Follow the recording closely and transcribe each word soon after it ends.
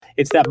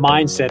it's that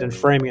mindset and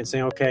framing and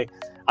saying, okay,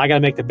 I got to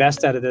make the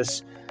best out of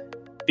this.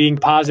 Being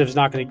positive is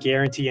not going to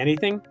guarantee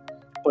anything,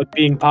 but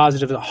being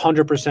positive is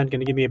 100% going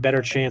to give me a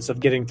better chance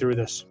of getting through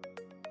this.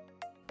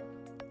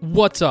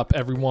 What's up,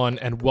 everyone,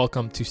 and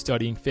welcome to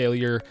Studying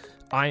Failure.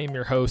 I am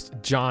your host,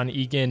 John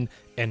Egan,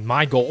 and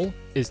my goal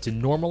is to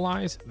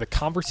normalize the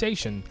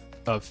conversation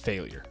of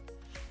failure.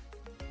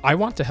 I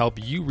want to help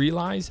you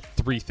realize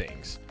 3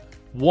 things.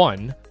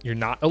 1, you're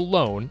not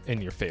alone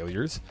in your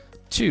failures.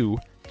 2,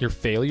 your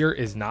failure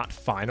is not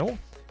final.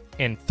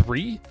 And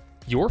 3,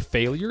 your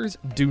failures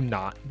do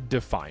not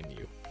define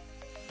you.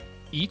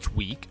 Each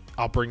week,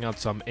 I'll bring on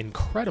some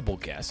incredible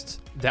guests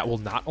that will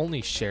not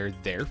only share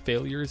their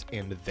failures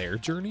and their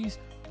journeys,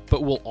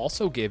 but will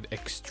also give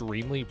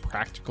extremely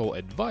practical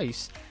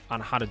advice on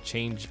how to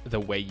change the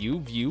way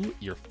you view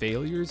your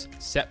failures,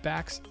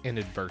 setbacks, and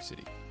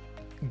adversity.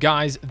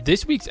 Guys,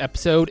 this week's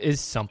episode is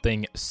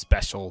something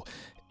special.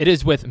 It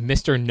is with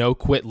Mr. No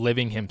Quit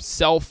Living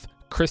himself,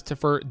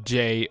 Christopher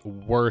J.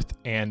 Wirth,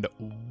 and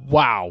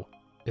wow,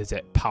 is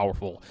it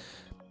powerful.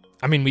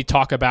 I mean, we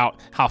talk about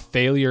how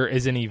failure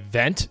is an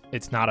event.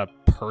 It's not a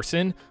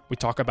person. We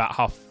talk about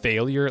how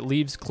failure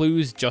leaves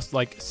clues just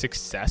like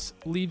success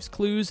leaves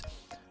clues.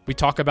 We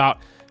talk about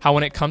how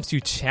when it comes to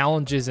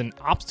challenges and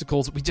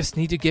obstacles, we just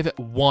need to give it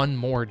one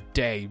more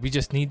day. We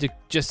just need to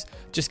just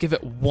give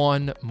it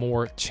one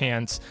more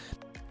chance.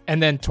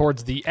 And then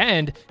towards the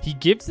end, he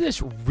gives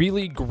this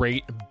really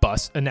great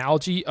bus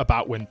analogy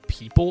about when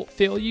people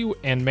fail you.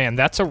 And man,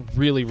 that's a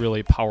really,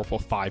 really powerful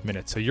 5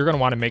 minutes. So you're going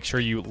to want to make sure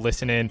you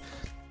listen in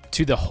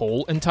to the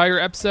whole entire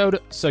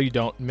episode so you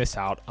don't miss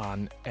out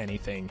on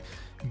anything.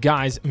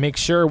 Guys, make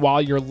sure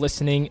while you're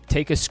listening,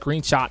 take a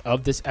screenshot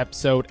of this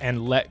episode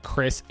and let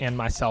Chris and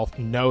myself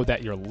know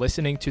that you're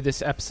listening to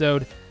this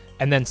episode,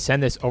 and then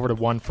send this over to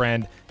one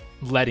friend,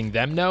 letting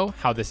them know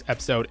how this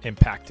episode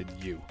impacted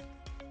you.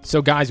 So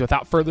guys,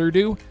 without further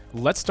ado,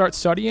 let's start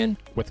studying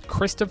with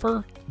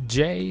Christopher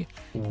J.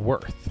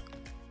 Wirth.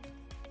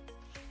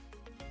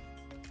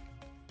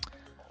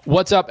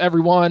 What's up,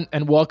 everyone,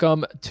 and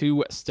welcome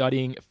to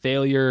Studying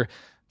Failure.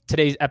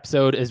 Today's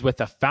episode is with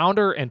the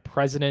founder and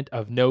president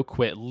of No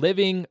Quit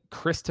Living,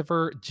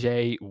 Christopher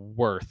J.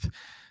 Wirth.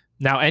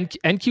 Now,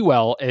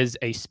 NQL is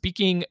a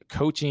speaking,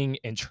 coaching,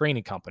 and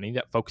training company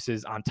that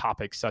focuses on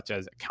topics such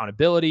as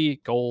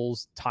accountability,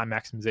 goals, time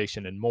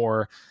maximization, and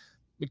more.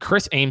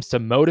 Chris aims to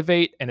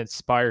motivate and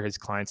inspire his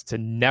clients to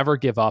never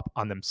give up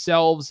on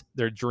themselves,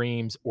 their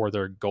dreams, or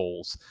their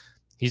goals.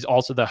 He's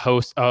also the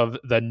host of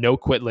the No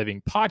Quit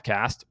Living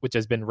podcast, which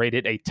has been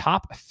rated a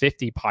top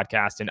 50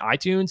 podcast in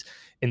iTunes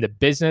in the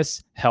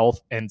business,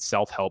 health, and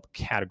self-help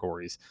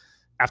categories.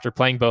 After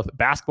playing both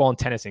basketball and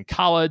tennis in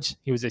college,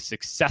 he was a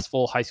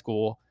successful high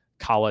school,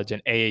 college,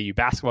 and AAU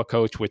basketball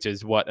coach, which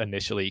is what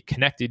initially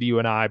connected you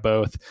and I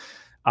both.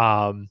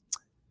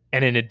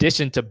 And in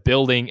addition to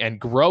building and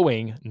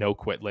growing No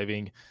Quit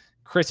Living,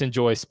 Chris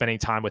enjoys spending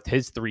time with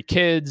his 3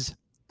 kids,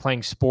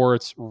 playing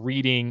sports,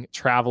 reading,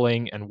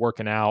 traveling, and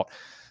working out.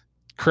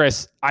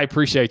 Chris, I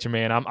appreciate you,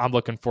 man. I'm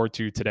looking forward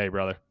to today,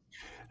 brother.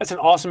 That's an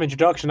awesome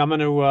introduction. I'm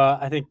going to,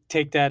 I think,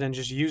 take that and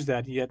just use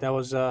that. Yeah, that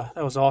was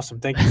awesome.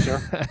 Thank you,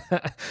 sir.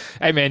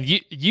 Hey, man,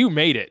 you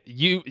made it.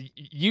 You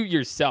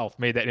yourself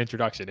made that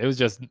introduction. It was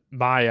just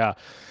I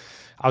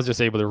was just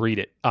able to read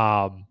it.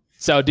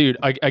 So, dude,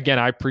 again,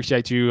 I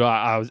appreciate you.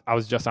 I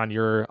was just on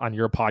your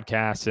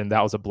podcast, and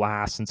that was a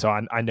blast. And so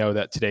I know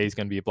that today is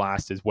going to be a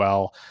blast as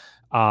well.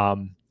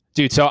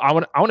 Dude, so I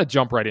want to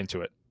jump right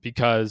into it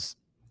because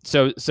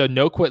so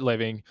No Quit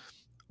Living,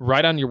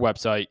 right on your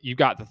website, you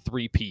got the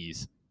 3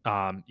 P's.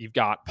 You've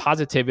got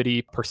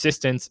positivity,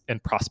 persistence,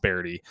 and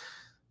prosperity.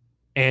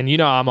 And you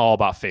know I'm all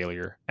about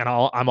failure, and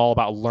I'm all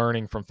about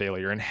learning from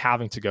failure and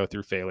having to go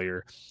through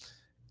failure.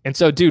 And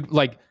so, dude,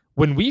 like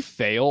when we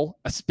fail,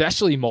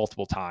 especially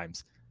multiple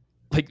times,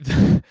 like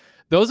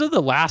those are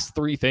the last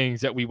 3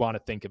 things that we want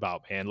to think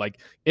about, man. Like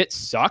it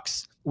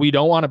sucks. We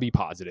don't want to be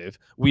positive.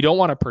 We don't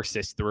want to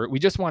persist through it. We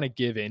just want to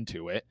give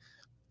into it.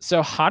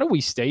 So how do we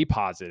stay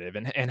positive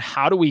and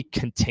how do we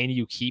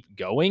continue keep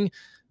going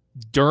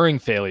during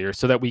failure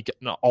so that we can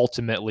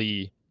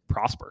ultimately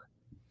prosper?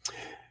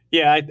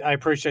 Yeah, I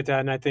appreciate that.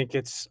 And I think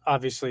it's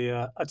obviously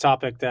a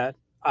topic that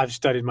I've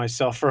studied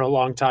myself for a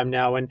long time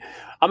now. And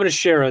I'm going to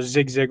share a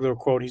Zig Ziglar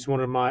quote. He's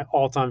one of my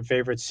all-time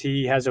favorites.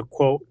 He has a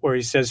quote where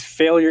he says,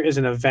 "Failure is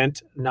an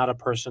event, not a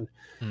person."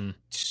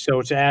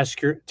 So to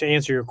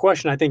answer your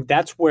question, I think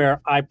that's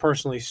where I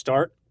personally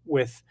start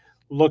with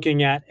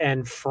looking at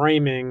and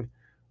framing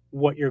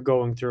what you're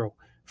going through,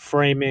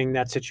 framing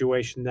that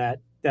situation, that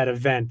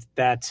event,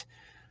 that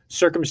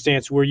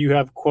circumstance where you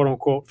have quote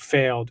unquote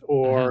failed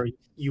or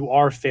you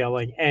are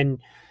failing. And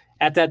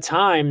at that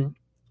time,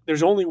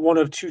 there's only one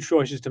of 2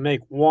 choices to make.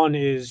 One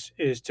is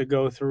to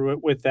go through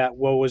it with that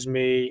woe is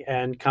me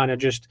and kind of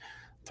just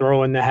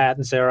throw in the hat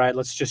and say, all right,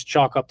 let's just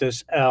chalk up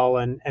this L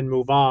and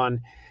move on.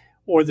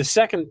 Or the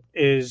second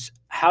is,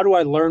 how do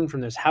I learn from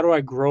this? How do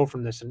I grow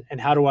from this?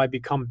 And how do I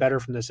become better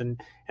from this? And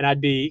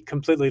I'd be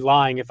completely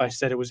lying if I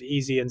said it was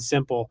easy and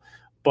simple.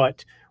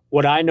 But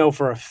what I know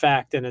for a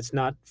fact, and it's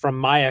not from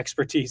my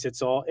expertise,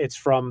 it's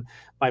from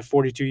my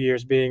 42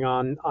 years being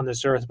on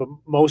this earth, but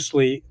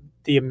mostly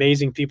the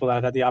amazing people that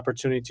I've had the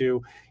opportunity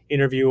to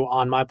interview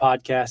on my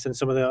podcast and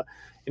some of the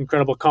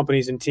incredible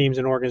companies and teams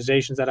and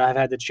organizations that I've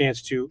had the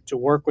chance to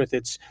work with.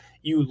 It's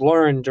you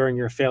learn during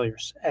your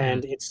failures, Mhm.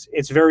 and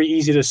it's very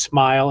easy to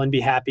smile and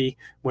be happy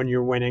when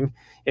you're winning.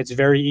 It's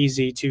very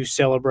easy to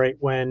celebrate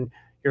when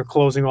you're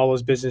closing all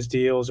those business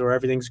deals or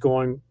everything's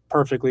going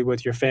perfectly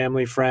with your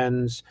family,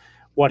 friends,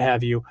 what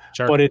have you.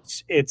 Sure. But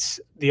it's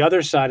the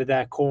other side of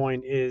that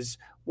coin is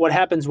what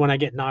happens when I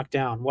get knocked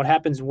down? What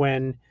happens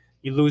when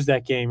you lose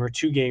that game or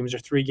two games or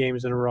three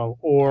games in a row,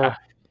 Yeah. or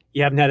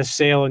you haven't had a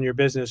sale in your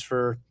business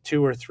for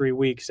 2 or 3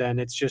 weeks, and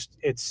it's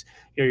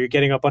you're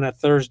getting up on a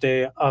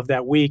Thursday of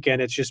that week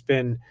and it's just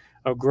been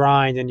a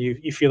grind, and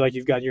you feel like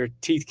you've got your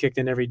teeth kicked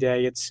in every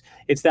day. It's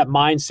that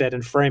mindset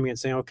and framing it,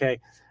 saying, okay,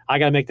 I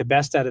got to make the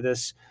best out of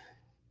this.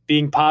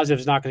 Being positive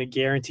is not going to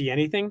guarantee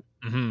anything,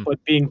 Hmm.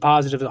 but being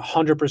positive is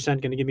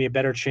 100% going to give me a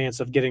better chance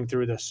of getting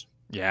through this.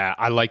 Yeah,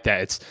 I like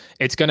that.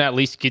 It's going to at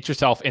least get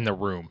yourself in the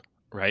room,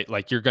 right?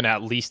 Like you're going to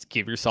at least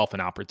give yourself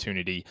an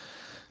opportunity.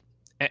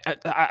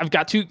 I've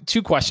got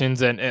two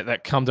questions and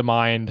that come to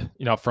mind,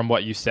 from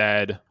what you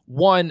said.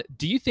 One,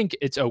 do you think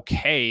it's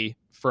okay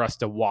for us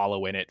to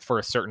wallow in it for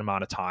a certain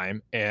amount of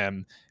time?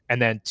 And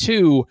then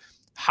two,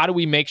 how do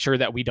we make sure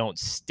that we don't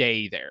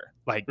stay there?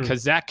 Like, Mm.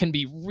 because that can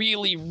be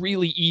really,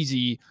 really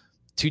easy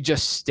to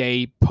just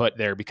stay put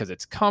there because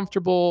it's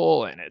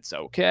comfortable and it's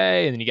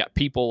okay. And then you got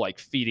people like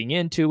feeding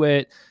into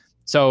it.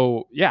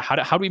 So yeah, how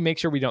do we make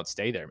sure we don't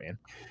stay there, man?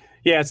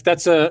 Yeah,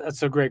 that's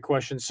a great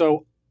question.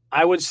 So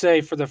I would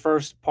say for the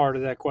first part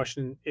of that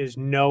question is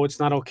no, it's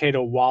not okay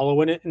to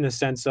wallow in it in the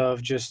sense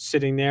of just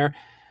sitting there.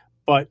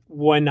 But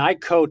when I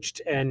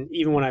coached and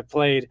even when I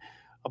played,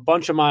 a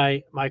bunch of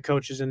my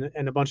coaches and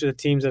a bunch of the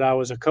teams that I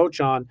was a coach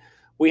on,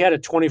 we had a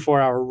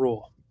 24-hour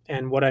rule.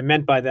 And what I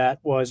meant by that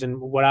was, and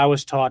what I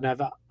was taught, and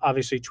I've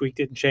obviously tweaked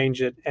it and changed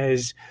it,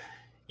 is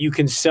you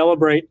can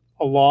celebrate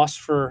a loss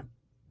for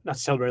not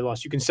celebrate a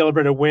loss. You can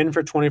celebrate a win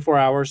for 24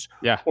 hours,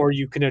 Yeah. or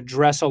you can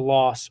address a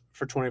loss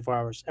for 24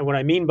 hours. And what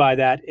I mean by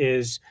that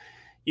is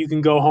you can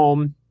go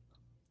home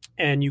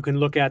and you can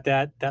look at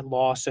that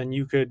loss and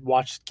you could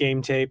watch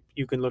game tape,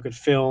 you can look at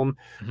film,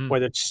 Hmm.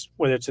 whether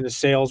it's in the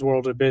sales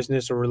world or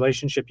business or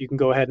relationship, you can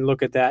go ahead and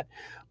look at that.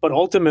 But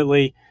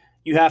ultimately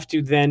you have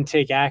to then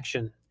take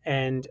action.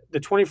 And the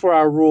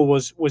 24-hour rule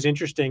was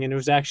interesting, and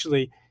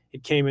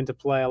it came into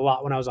play a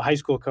lot when I was a high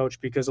school coach,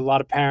 because a lot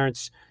of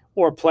parents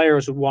or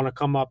players would want to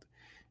come up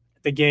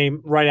the game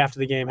right after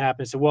the game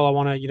happened and say, well, I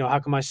want to, how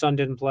come my son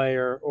didn't play,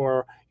 or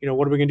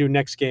what are we going to do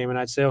next game? And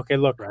I'd say, okay,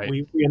 look, Right.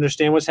 we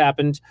understand what's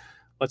happened.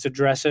 Let's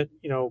address it.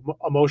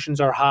 Emotions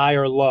are high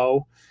or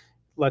low.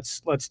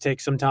 Let's take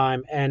some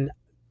time. And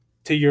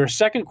to your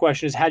second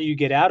question is how do you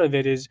get out of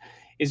it is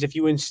if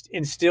you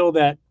instill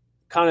that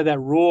kind of that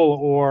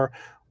rule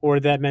or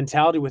that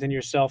mentality within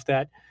yourself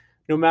that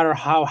no matter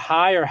how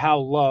high or how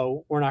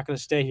low, we're not going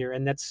to stay here.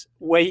 And that's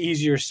way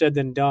easier said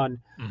than done,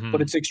 but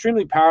Hmm. it's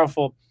extremely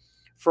powerful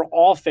for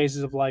all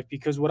phases of life,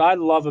 because what I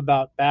love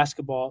about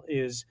basketball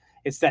is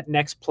it's that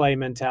next play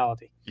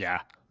mentality.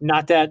 Yeah.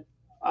 Not that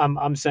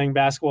I'm saying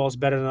basketball is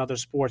better than other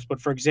sports,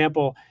 but for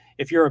example,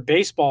 if you're a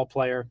baseball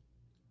player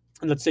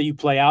and let's say you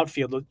play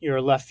outfield, you're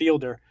a left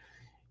fielder,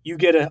 you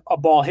get a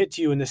ball hit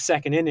to you in the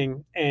second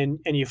inning and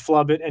you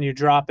flub it and you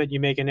drop it, you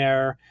make an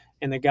error,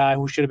 and the guy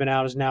who should have been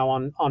out is now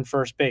on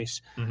first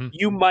base. Hmm.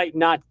 You might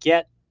not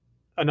get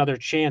another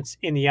chance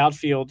in the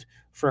outfield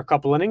for a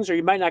couple innings, or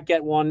you might not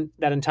get one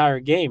that entire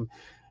game.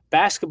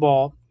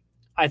 Basketball,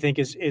 I think,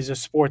 is a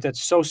sport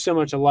that's so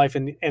similar to life,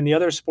 and the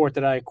other sport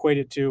that I equate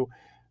it to,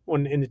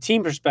 when in the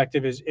team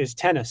perspective, is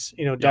tennis.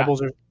 Yeah.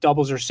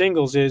 Doubles or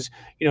singles is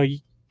you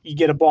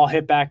get a ball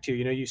hit back to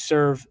you. You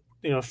serve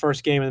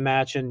first game of the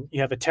match and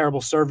you have a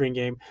terrible serving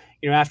game.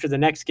 After the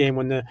next game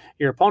when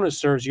your opponent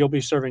serves, you'll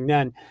be serving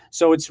then.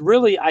 So it's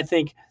really, I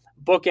think,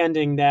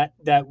 bookending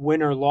that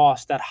win or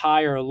loss, that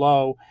high or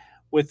low,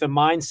 with the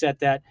mindset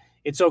that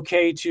it's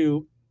okay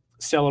to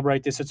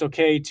celebrate this. It's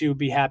okay to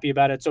be happy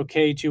about it. It's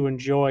okay to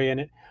enjoy in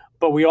it.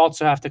 But we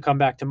also have to come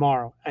back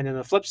tomorrow. And then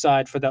the flip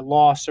side for that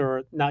loss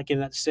or not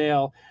getting that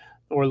sale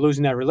or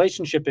losing that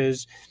relationship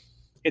is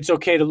it's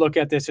okay to look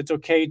at this. It's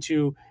okay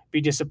to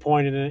be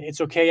disappointed. And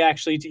it's okay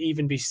actually to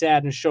even be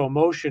sad and show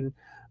emotion.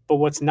 But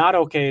what's not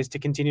okay is to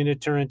continue to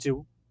turn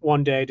into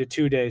 1 day to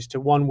 2 days to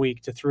 1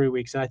 week to 3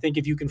 weeks. And I think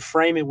if you can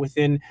frame it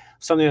within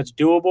something that's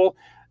doable,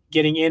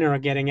 getting in or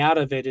getting out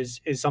of it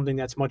is something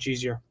that's much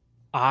easier.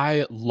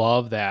 I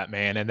love that,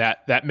 man. And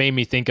that made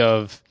me think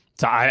of,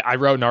 so I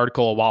wrote an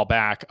article a while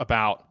back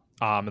about,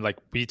 and like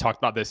we talked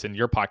about this in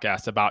your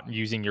podcast about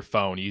using your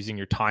phone, using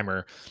your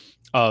timer,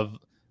 of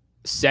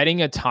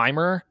setting a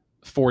timer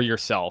for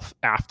yourself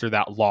after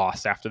that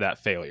loss, after that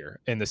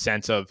failure, in the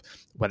sense of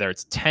whether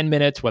it's 10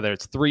 minutes, whether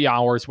it's 3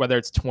 hours, whether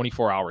it's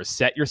 24 hours,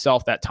 set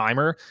yourself that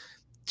timer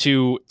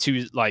to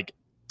like,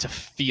 to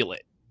feel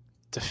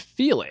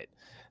it,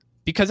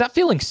 because that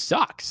feeling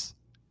sucks.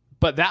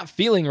 But that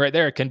feeling right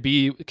there can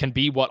be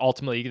what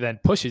ultimately then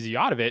pushes you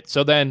out of it.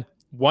 So then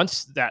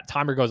once that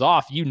timer goes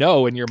off,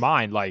 in your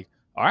mind, like,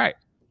 all right,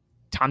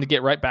 time to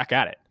get right back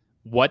at it.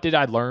 What did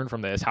I learn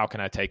from this? How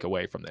can I take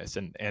away from this?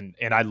 And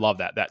I love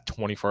that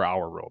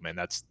 24-hour rule, man.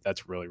 That's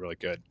really, really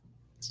good.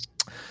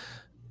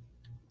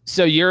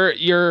 So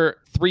your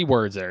 3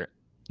 words there: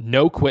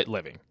 no quit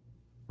living,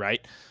 right?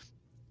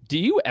 Do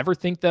you ever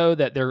think though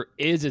that there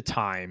is a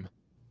time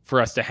for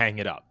us to hang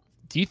it up?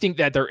 Do you think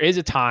that there is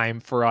a time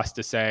for us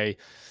to say,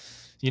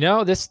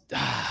 this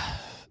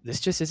this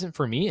just isn't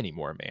for me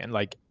anymore, man?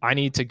 Like, I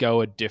need to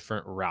go a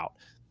different route.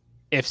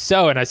 If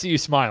so, and I see you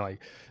smiling.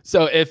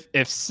 So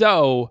if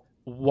so,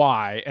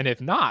 why? And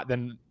if not,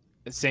 then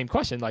same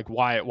question, like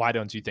why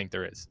don't you think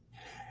there is?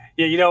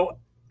 Yeah,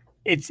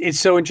 it's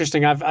so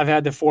interesting. I've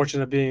had the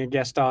fortune of being a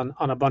guest on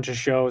a bunch of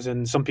shows,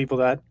 and some people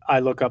that I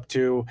look up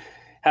to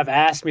have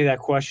asked me that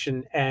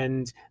question.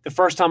 And the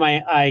first time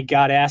I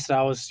got asked it,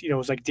 I was, it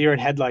was like deer in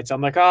headlights. I'm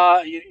like,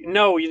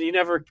 no, you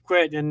never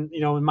quit. And,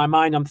 in my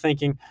mind, I'm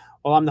thinking,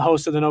 well, I'm the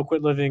host of the No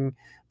Quit Living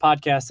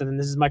podcast, and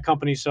this is my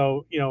company.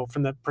 So,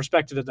 from the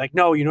perspective of like,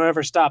 no, you don't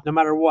ever stop, no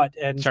matter what.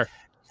 And Sure.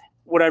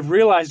 what I've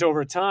realized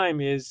over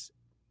time is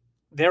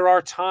there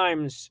are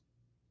times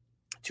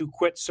to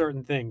quit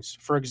certain things.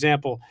 For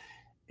example,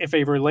 if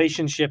a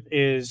relationship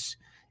is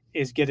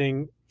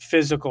getting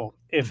physical,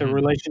 if a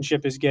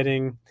relationship is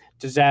getting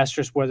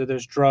disastrous, whether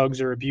there's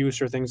drugs or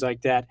abuse or things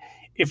like that,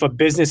 if a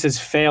business is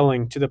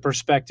failing to the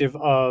perspective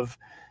of,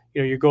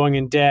 you're going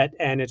in debt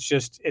and it's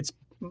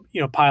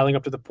piling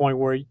up to the point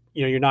where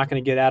you're not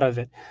going to get out of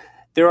it.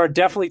 There are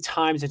definitely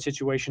times and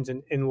situations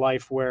in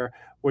life where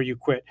you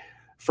quit.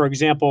 For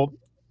example,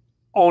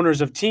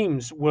 owners of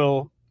teams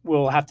will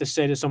have to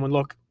say to someone,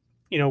 look,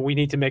 we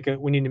need to make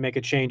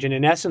a change. And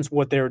in essence,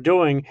 what they're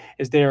doing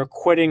is they're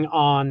quitting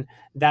on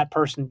that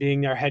person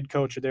being their head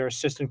coach or their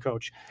assistant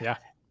coach. Yeah.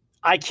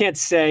 I can't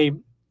say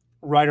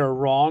right or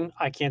wrong.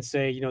 I can't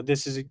say,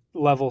 this is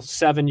level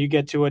 7, you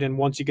get to it, and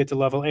once you get to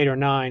level 8 or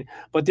 9.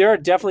 But there are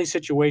definitely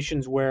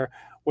situations where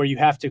you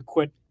have to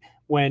quit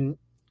when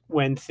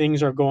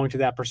things are going to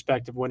that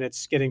perspective, when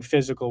it's getting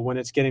physical, when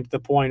it's getting to the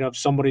point of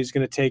somebody's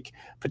going to take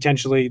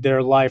potentially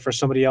their life or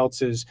somebody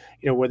else's,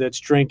 whether it's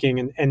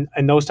drinking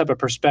and those type of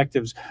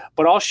perspectives.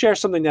 But I'll share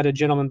something that a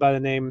gentleman by the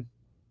name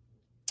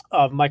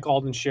of Mike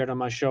Alden shared on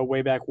my show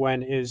way back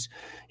when. Is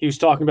he was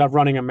talking about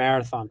running a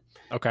marathon.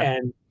 Okay.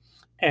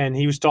 And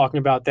he was talking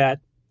about that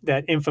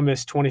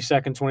infamous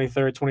 22nd,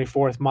 23rd,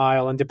 24th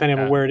mile. And depending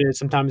on where it is,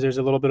 sometimes there's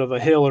a little bit of a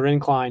hill or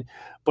incline.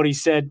 But he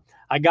said,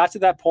 I got to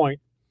that point,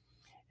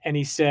 and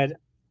he said,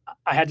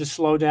 I had to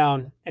slow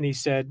down. And he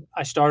said,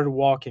 I started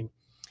walking.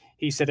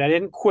 He said, I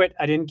didn't quit.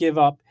 I didn't give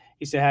up.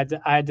 He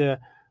said, I had to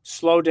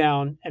slow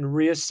down and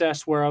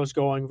reassess where I was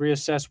going,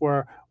 reassess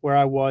where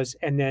I was,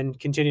 and then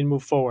continue to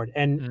move forward.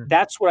 And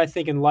that's what I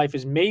think in life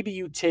is maybe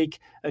you take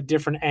a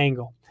different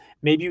angle.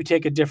 Maybe you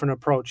take a different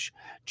approach.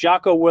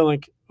 Jocko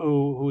Willink,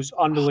 who's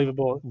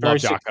unbelievable. Love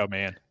Jocko,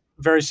 man.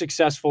 Very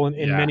successful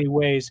in many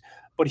ways.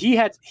 But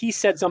he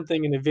said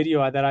something in the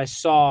video that I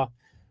saw,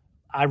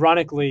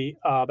 ironically,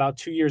 about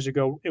 2 years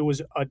ago. It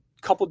was a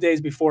couple days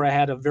before I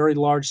had a very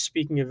large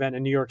speaking event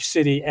in New York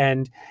City,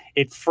 and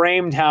it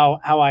framed how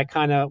I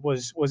kind of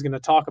was going to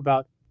talk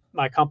about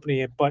my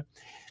company. But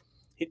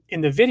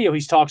in the video,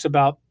 he talks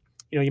about,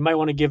 you might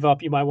want to give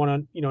up, you might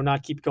want to,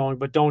 not keep going,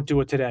 but don't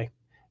do it today.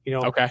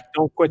 Okay.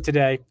 Don't quit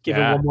today. Give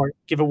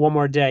it one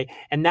more day.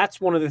 And that's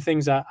one of the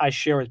things I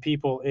share with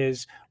people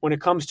is when it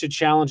comes to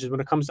challenges, when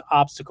it comes to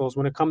obstacles,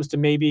 when it comes to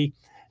maybe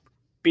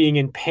being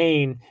in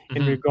pain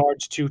in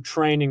regards to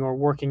training or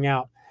working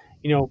out,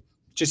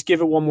 just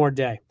give it one more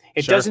day.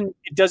 It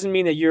doesn't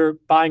mean that you're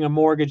buying a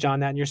mortgage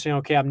on that and you're saying,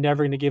 okay, I'm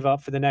never going to give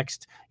up for the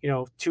next,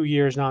 2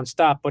 years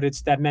nonstop. But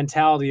it's that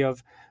mentality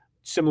of,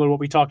 similar to what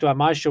we talked about on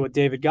my show with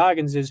David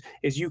Goggins, is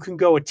you can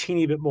go a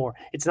teeny bit more.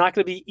 It's not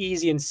going to be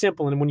easy and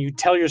simple. And when you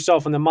tell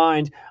yourself in the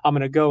mind, I'm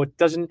going to go, it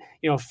doesn't,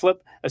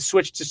 flip. A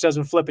switch just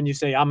doesn't flip and you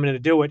say, I'm going to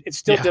do it. It's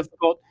still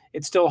difficult.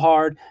 It's still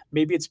hard.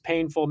 Maybe it's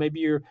painful. Maybe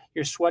you're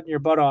sweating your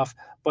butt off,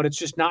 but it's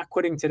just not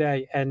quitting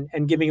today and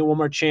giving it one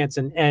more chance.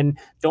 And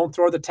don't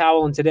throw the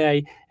towel in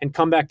today and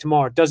come back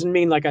tomorrow. It doesn't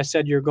mean, like I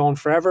said, you're going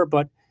forever,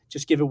 but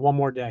just give it one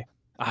more day.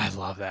 I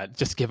love that.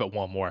 Just give it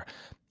one more.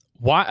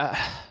 Why,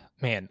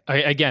 man?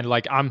 Again,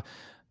 like I'm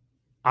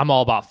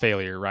all about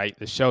failure, right?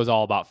 The show's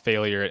all about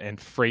failure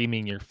and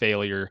framing your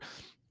failure.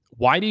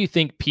 Why do you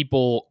think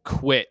people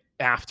quit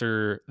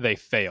after they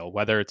fail?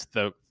 Whether it's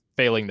the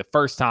failing the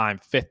first time,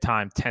 5th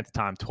time, 10th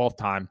time, 12th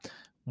time.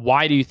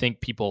 Why do you think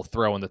people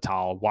throw in the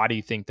towel? Why do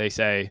you think they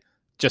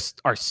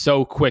just are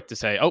so quick to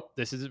say, "Oh,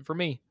 this isn't for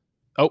me.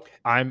 Oh,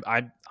 I'm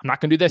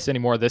not going to do this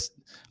anymore. This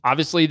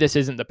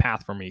isn't the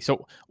path for me."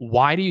 So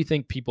why do you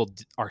think people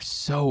are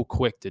so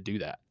quick to do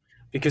that?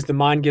 Because the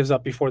mind gives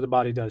up before the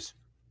body does.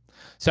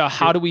 So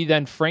how do we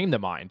then frame the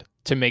mind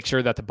to make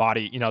sure that the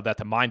body, that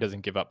the mind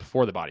doesn't give up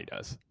before the body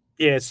does?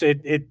 Yeah,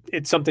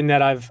 it's something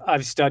that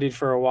I've studied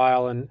for a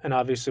while, and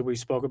obviously we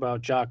spoke about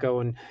Jocko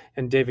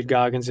and David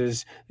Goggins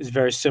is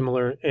very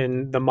similar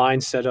in the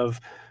mindset of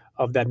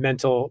of that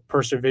mental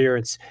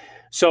perseverance.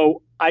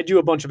 So I do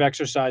a bunch of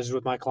exercises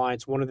with my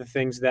clients. One of the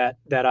things that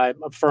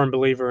I'm a firm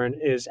believer in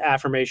is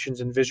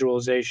affirmations and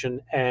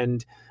visualization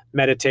and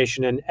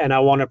meditation. And I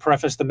want to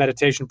preface the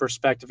meditation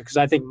perspective because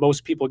I think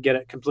most people get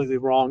it completely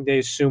wrong. They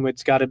assume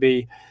it's got to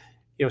be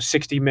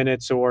 60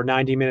 minutes or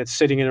 90 minutes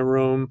sitting in a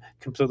room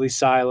completely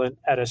silent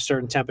at a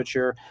certain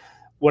temperature.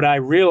 What I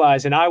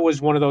realized, and I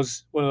was one of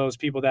those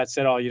people that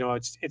said, "Oh,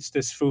 it's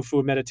this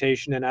foo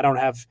meditation, and I don't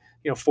have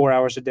 4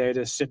 hours a day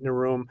to sit in a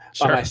room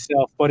by Sure.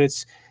 myself." But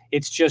it's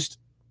just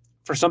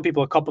for some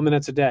people a couple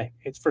minutes a day.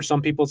 It's for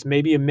some people it's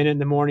maybe a minute in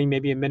the morning,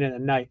 maybe a minute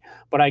at night.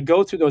 But I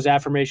go through those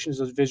affirmations,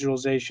 those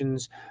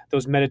visualizations,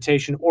 those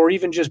meditation, or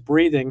even just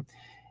breathing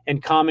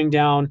and calming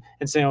down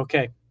and saying,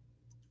 "Okay."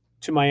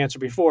 To my answer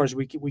before is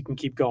we can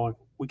keep going.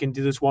 We can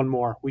do this one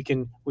more. We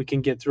can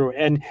get through it.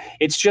 And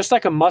it's just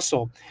like a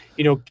muscle,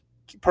 you know,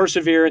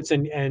 perseverance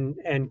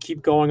and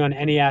keep going on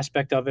any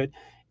aspect of it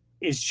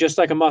is just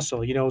like a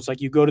muscle. It's like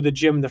you go to the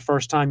gym the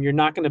first time, you're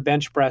not going to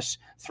bench press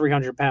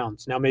 300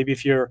 pounds. Now, maybe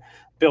if you're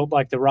built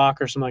like The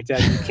Rock or something like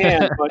that, you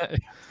can. But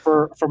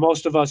for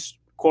most of us,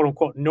 quote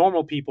unquote,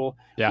 normal people,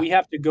 Yeah. we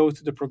have to go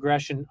through the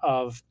progression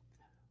of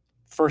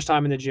first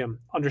time in the gym,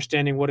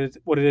 understanding what it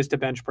is to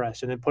bench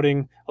press, and then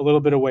putting a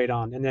little bit of weight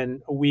on, and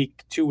then a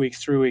week, 2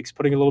 weeks, 3 weeks,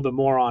 putting a little bit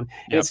more on.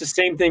 And Yep. it's the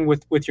same thing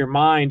with your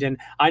mind. And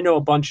I know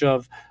a bunch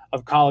of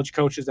college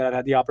coaches that I've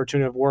had the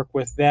opportunity to work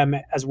with them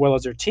as well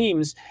as their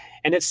teams.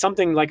 And it's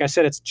something, like I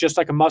said, it's just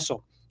like a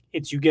muscle.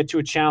 It's you get to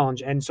a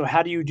challenge. And so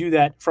how do you do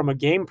that from a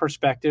game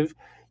perspective?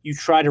 You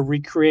try to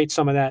recreate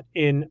some of that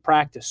in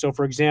practice. So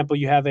for example,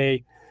 you have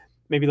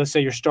maybe let's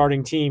say your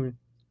starting team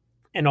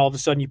and all of a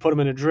sudden you put them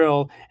in a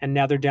drill and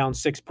now they're down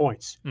 6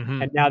 points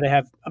Hmm. and now they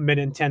have a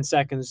minute and 10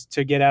 seconds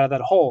to get out of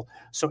that hole.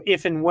 So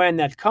if and when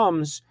that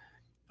comes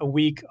a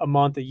week, a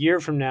month, a year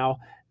from now,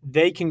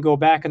 they can go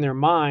back in their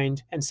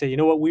mind and say, you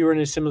know what, we were in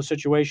a similar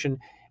situation.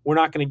 We're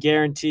not going to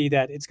guarantee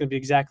that it's going to be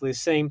exactly the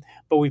same,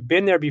 but we've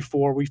been there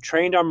before. We've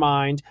trained our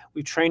mind,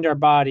 we've trained our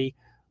body.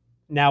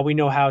 Now we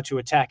know how to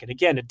attack it.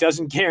 Again, it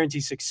doesn't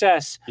guarantee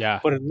success, Yeah.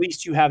 but at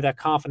least you have that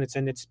confidence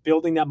and it's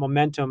building that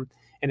momentum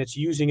and it's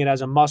using it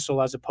as a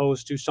muscle as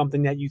opposed to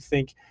something that you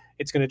think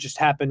it's going to just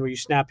happen where you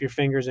snap your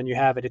fingers and you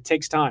have it. It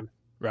takes time.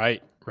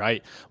 Right.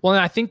 Right. Well,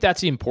 and I think that's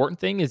the important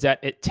thing is that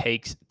it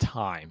takes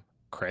time,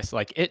 Chris.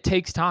 Like it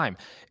takes time.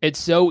 It's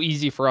so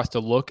easy for us to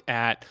look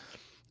at,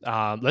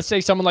 let's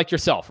say someone like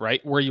yourself,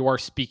 right? Where you are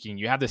speaking,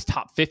 you have this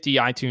top 50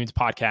 iTunes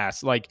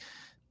podcast,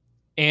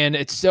 and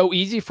it's so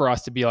easy for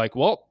us to be like,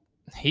 well,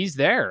 he's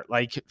there.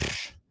 Like,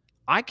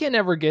 I can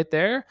never get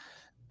there.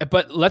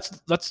 But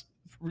let's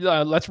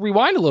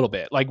rewind a little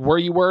bit. Like where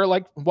you were,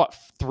 like what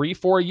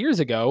 3-4 years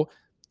ago,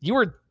 you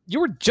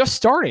were just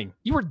starting.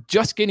 You were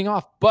just getting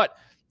off, but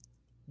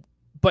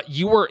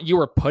you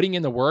were putting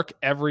in the work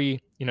you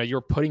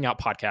were putting out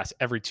podcasts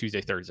every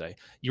Tuesday, Thursday.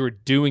 You were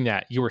doing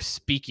that. You were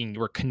speaking, you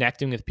were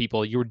connecting with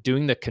people, you were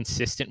doing the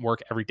consistent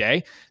work every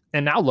day.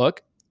 And now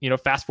look,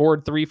 fast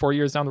forward 3-4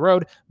 years down the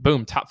road,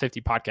 boom, top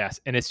 50 podcasts.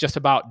 And it's just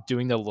about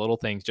doing the little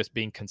things, just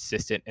being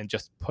consistent and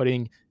just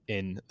putting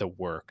in the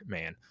work,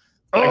 man.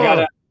 I Oh,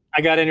 gotta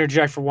I gotta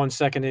interject for 1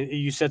 second.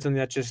 You said something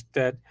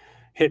that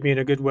hit me in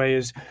a good way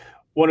is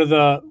one of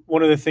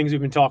the things we've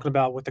been talking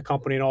about with the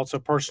company and also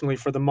personally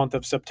for the month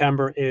of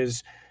September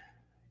is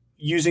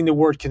using the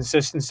word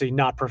consistency,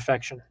 not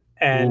perfection. ooh,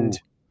 And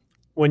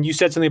when you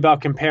said something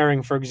about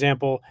comparing, for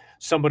example,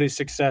 somebody's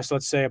success,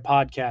 let's say a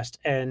podcast,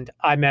 and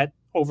I'm at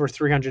over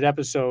 300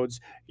 episodes,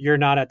 you're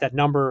not at that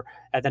number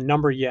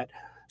yet.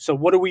 So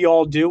what do we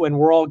all do? And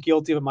we're all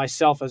guilty of it,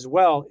 myself as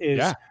well,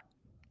 yeah. is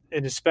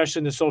and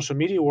especially in the social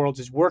media world,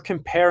 is we're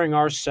comparing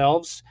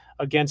ourselves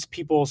against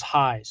people's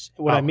highs.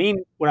 Oh, What I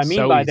mean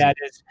so by that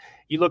easy. is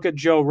you look at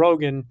Joe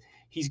Rogan,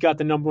 he's got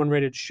the number one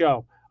rated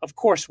show. Of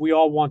course, we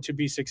all want to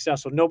be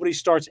successful. Nobody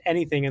starts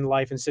anything in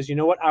life and says, you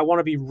know what, I want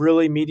to be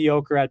really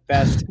mediocre at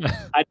best.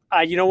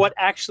 You know what,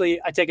 actually,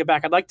 I take it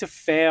back. I'd like to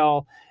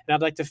fail, and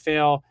I'd like to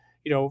fail,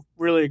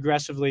 really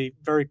aggressively,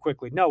 very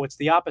quickly. No, it's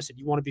the opposite.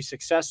 You want to be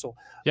successful.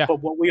 Yeah. But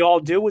what we all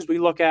do is we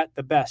look at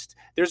the best.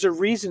 There's a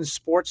reason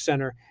Sports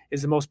Center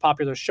is the most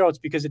popular show. It's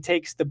because it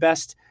takes the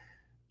best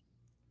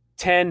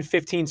 10,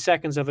 15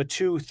 seconds of a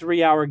 2,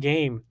 3 hour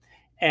game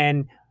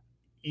and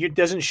it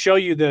doesn't show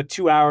you the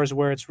 2 hours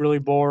where it's really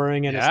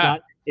boring and it's Yeah.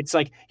 not, it's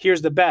like,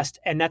 here's the best.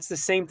 And that's the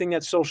same thing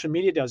that social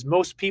media does.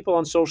 Most people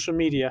on social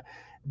media,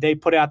 they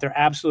put out their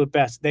absolute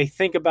best. They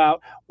think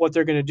about what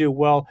they're going to do.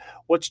 Well,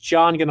 what's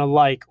John going to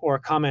like or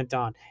comment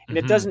on? And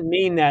it Hmm. doesn't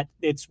mean that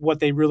it's what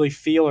they really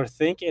feel or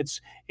think. It's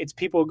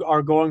people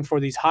are going for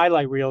these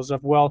highlight reels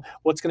of, well,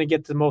 what's going to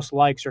get the most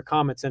likes or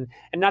comments. And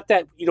not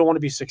that you don't want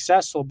to be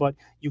successful, but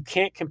you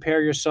can't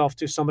compare yourself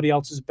to somebody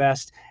else's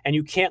best, and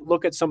you can't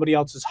look at somebody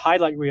else's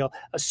highlight reel,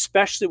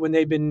 especially when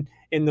they've been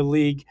in the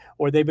league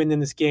or they've been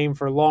in this game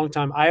for a long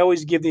time. I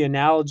always give the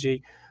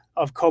analogy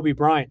of Kobe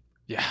Bryant.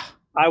 Yeah.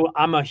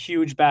 I'm a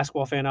huge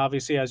basketball fan,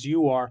 obviously, as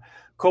you are.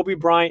 Kobe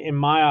Bryant, in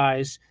my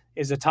eyes,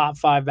 is a top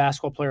 5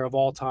 basketball player of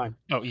all time.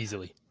 Oh,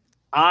 easily.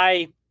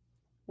 I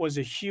was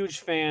a huge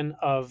fan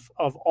of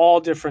all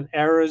different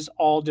eras,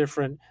 all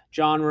different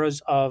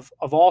genres of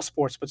all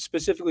sports, but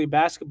specifically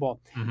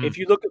basketball. Hmm. If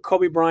you look at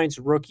Kobe Bryant's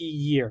rookie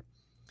year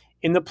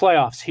in the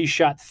playoffs, he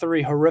shot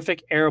three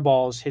horrific air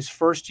balls his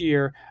first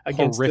year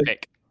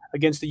Horrific.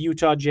 against the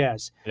Utah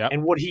Jazz. Yep.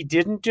 And what he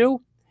didn't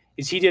do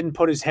is he didn't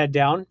put his head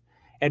down.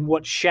 And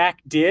what Shaq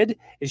did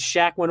is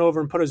Shaq went over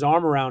and put his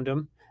arm around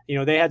him.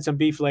 They had some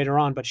beef later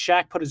on, but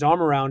Shaq put his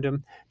arm around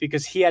him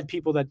because he had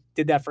people that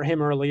did that for him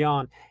early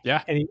on.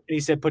 Yeah. And he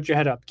said, put your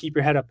head up, keep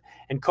your head up.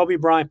 And Kobe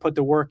Bryant put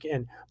the work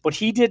in. But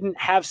he didn't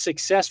have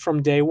success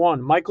from day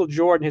one. Michael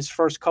Jordan, his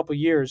first couple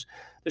years,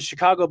 the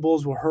Chicago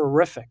Bulls were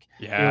horrific.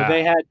 Yeah.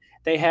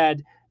 They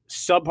had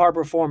subpar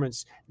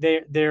performance.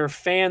 Their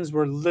fans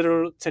were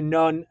little to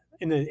none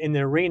in the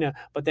arena,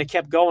 but they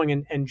kept going.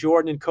 And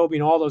Jordan and Kobe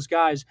and all those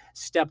guys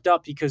stepped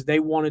up because they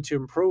wanted to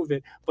improve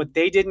it, but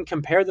they didn't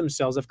compare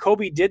themselves. If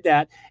Kobe did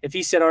that, if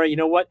he said, all right, you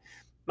know what,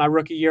 my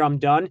rookie year, I'm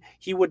done,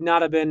 he would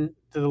not have been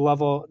to the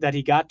level that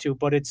he got to.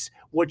 But it's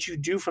what you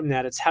do from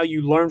that. It's how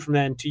you learn from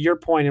that. And to your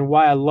point, and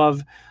why I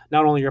love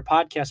not only your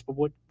podcast,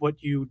 but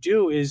what you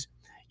do is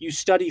you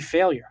study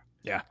failure.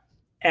 Yeah.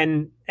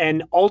 And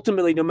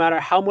ultimately, no matter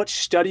how much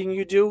studying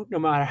you do, no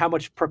matter how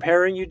much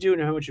preparing you do, no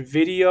matter how much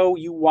video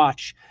you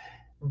watch,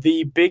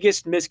 the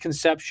biggest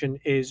misconception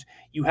is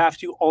you have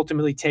to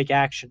ultimately take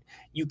action.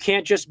 You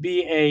can't just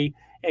be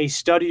a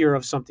studier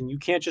of something. You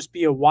can't just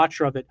be a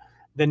watcher of it.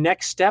 The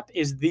next step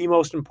is the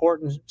most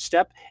important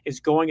step, is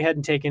going ahead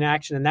and taking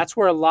action. And that's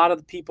where a lot of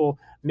the people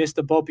miss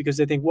the boat, because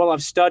they think, well,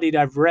 I've studied,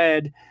 I've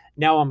read,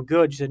 now I'm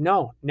good. You said,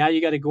 no, now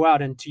you got to go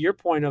out. And to your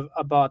point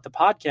about the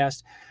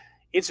podcast,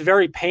 it's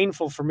very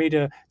painful for me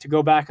to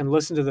go back and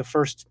listen to the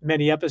first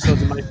many episodes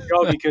of my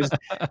show, because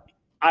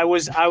I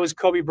was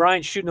Kobe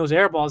Bryant shooting those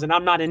air balls, and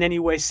I'm not in any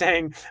way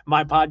saying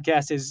my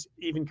podcast is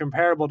even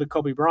comparable to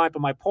Kobe Bryant.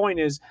 But my point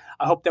is,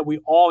 I hope that we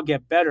all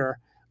get better,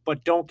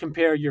 but don't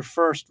compare your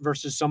first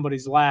versus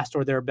somebody's last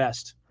or their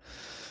best.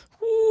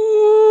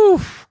 Woo,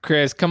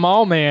 Chris, come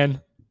on,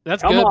 man.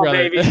 That's Come good, on,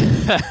 brother.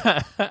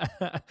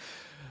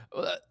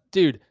 baby.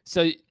 Dude,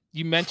 so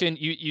you mentioned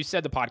you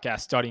said the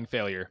podcast Studying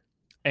Failure,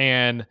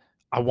 and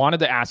I wanted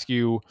to ask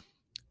you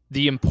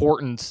the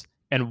importance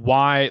and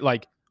why,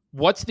 like,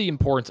 what's the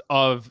importance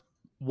of,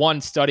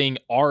 one, studying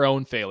our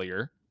own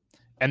failure,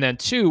 and then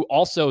two,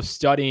 also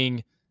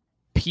studying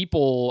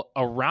people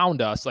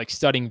around us, like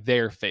studying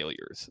their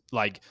failures,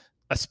 like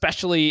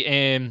especially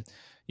in,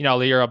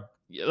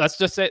 let's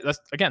just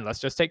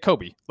take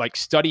Kobe, like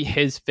study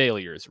his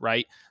failures,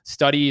 right?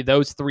 Study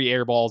those three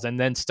air balls and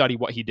then study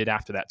what he did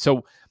after that.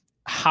 So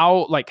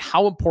how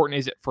important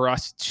is it for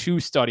us to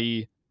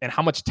study, and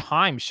how much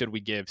time should we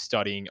give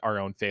studying our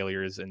own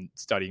failures and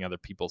studying other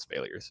people's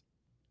failures?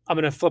 I'm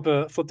going to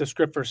flip the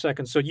script for a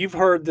second. So you've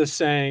heard the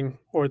saying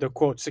or the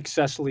quote,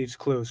 "Success leaves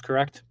clues,"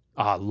 correct?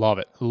 Ah, love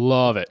it.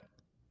 Love it.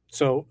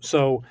 So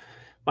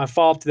my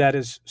follow-up to that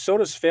is, so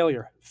does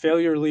failure.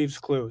 Failure leaves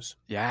clues.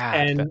 Yeah.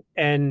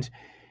 And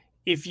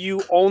if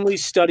you only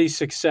study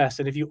success,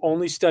 and if you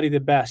only study the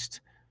best,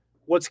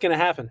 what's going to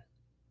happen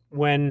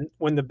when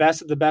the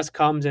best of the best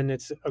comes and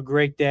it's a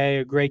great day,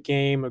 a great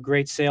game, a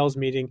great sales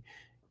meeting?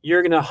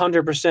 You're going to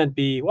 100%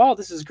 be, well,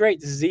 this is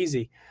great, this is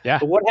easy. Yeah.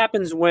 But what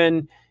happens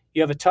when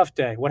you have a tough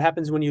day? What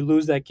happens when you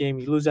lose that game,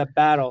 you lose that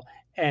battle,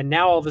 and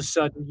now all of a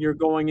sudden you're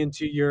going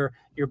into your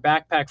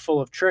backpack full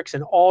of tricks,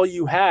 and all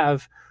you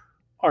have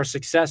are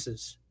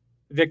successes,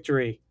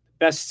 victory,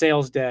 best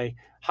sales day,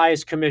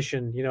 highest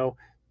commission,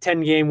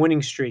 10-game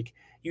winning streak.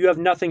 You have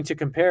nothing to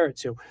compare it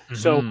to. Mm-hmm.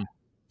 So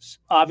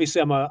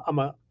obviously I'm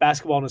a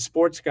basketball and a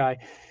sports guy.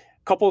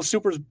 A couple of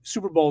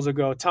Super Bowls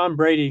ago, Tom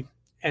Brady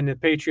and the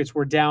Patriots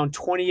were down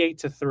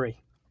 28-3.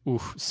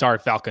 Oof, sorry,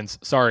 Falcons.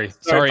 Sorry,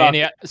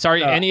 Falcons.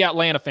 Any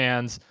Atlanta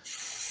fans.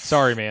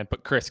 Sorry, man.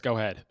 But Chris, go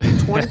ahead.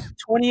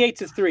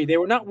 28-3. They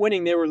were not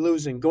winning, they were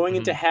losing going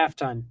into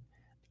halftime.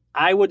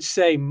 I would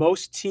say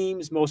most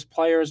teams, most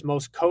players,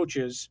 most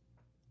coaches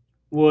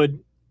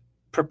would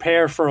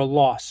prepare for a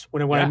loss.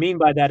 What I mean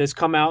by that is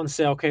come out and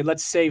say, okay,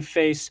 let's save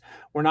face.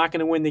 We're not going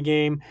to win the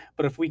game,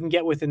 but if we can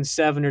get within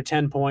 7 or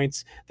 10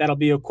 points, that'll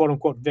be a quote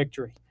unquote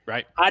victory.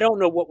 Right. I don't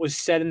know what was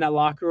said in that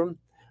locker room,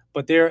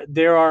 but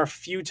there are a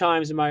few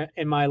times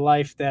in my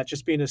life that,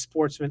 just being a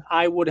sportsman,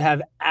 I would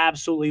have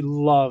absolutely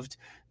loved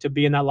to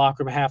be in that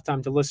locker room at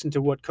halftime, to listen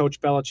to what Coach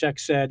Belichick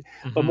said,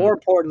 but more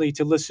importantly,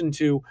 to listen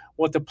to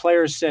what the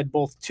players said,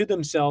 both to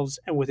themselves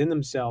and within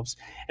themselves.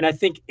 And I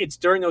think it's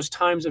during those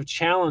times of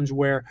challenge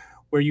where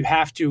you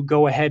have to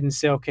go ahead and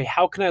say, okay,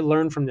 how can I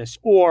learn from this?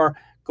 Or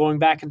going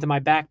back into my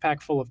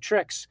backpack full of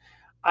tricks.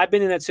 I've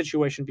been in that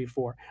situation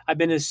before. I've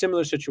been in a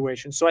similar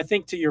situation. So I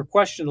think, to your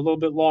question, a little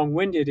bit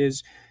long-winded,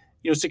 is,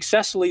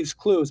 success leaves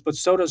clues, but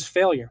so does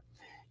failure.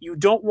 You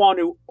don't want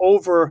to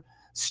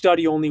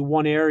overstudy only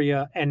one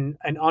area and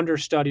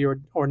understudy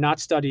or not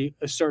study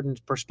a certain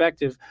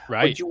perspective.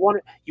 Right. But you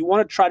want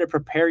to try to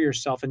prepare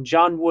yourself. And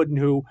John Wooden,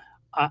 who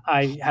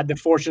I had the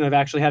fortune of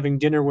actually having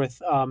dinner with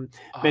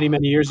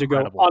many years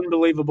ago,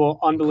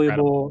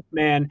 unbelievable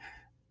man.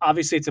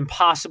 obviously it's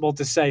impossible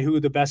to say who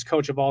the best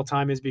coach of all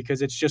time is,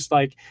 because it's just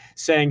like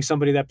saying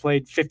somebody that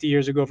played 50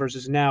 years ago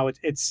versus now.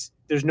 It's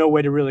there's no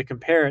way to really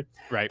compare it.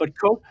 Right. But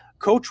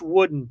Coach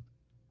Wooden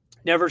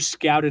never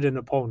scouted an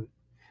opponent.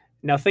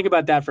 Now think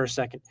about that for a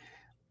second.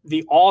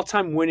 The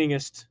all-time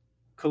winningest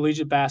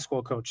collegiate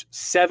basketball coach,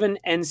 7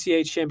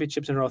 NCAA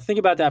championships in a row. Think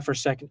about that for a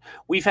second.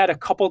 We've had a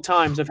couple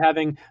times of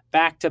having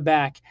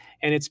back-to-back,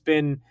 and it's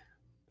been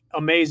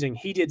amazing.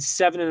 He did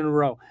 7 in a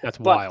row. That's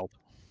But wild.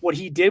 what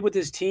he did with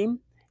his team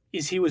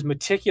is he was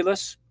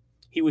meticulous,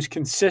 he was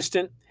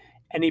consistent,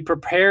 and he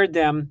prepared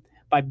them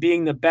by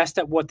being the best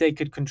at what they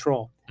could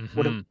control.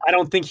 Mm-hmm. I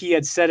don't think he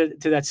had said it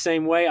to that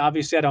same way.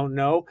 Obviously, I don't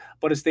know,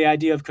 but it's the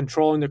idea of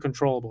controlling the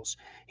controllables.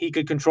 He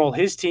could control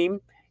his team.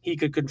 He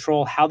could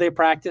control how they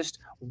practiced,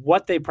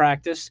 what they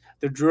practiced,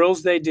 the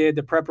drills they did,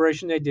 the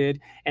preparation they did,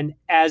 and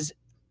as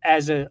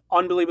an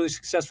unbelievably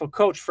successful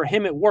coach, for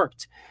him it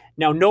worked.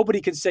 Now nobody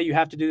could say you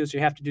have to do this or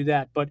you have to do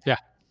that, but Yeah.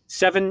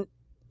 7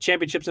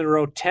 championships in a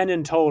row, 10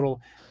 in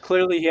total.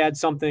 Clearly he had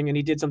something and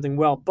he did something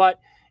well, but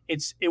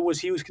he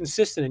was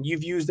consistent, and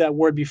you've used that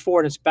word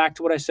before, and it's back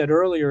to what I said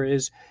earlier,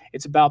 is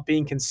it's about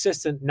being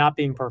consistent, not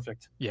being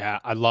perfect. Yeah,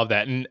 I love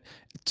that. And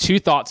two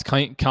thoughts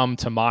come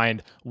to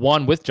mind.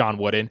 One, with John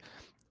Wooden.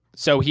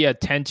 So he had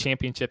 10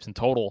 championships in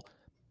total,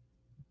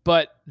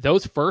 but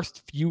those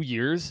first few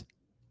years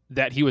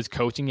that he was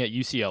coaching at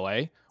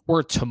UCLA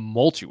were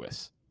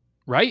tumultuous,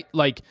 right?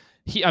 Like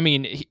he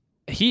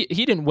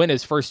didn't win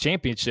his first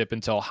championship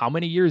until how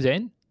many years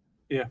in?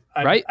 Yeah.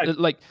 Right?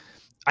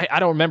 I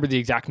don't remember the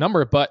exact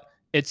number, but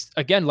it's,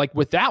 again, like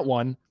with that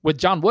one, with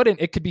John Wooden,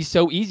 it could be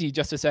so easy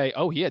just to say,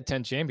 oh, he had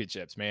 10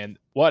 championships, man.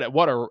 What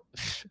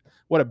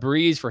a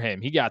breeze for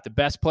him. He got the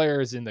best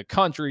players in the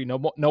country. No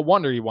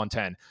wonder he won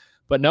 10.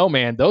 But no,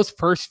 man, those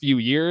first few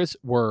years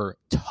were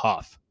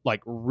tough,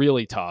 like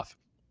really tough.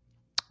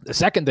 The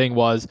second thing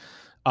was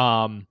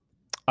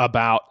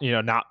about,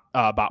 not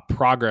about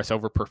progress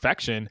over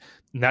perfection.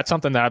 And that's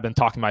something that I've been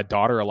talking to my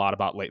daughter a lot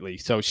about lately.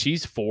 So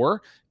she's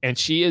 4 and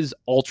she is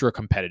ultra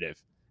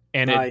competitive.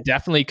 And it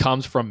definitely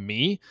comes from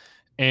me.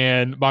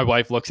 And my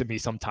wife looks at me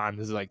sometimes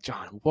and is like,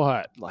 John,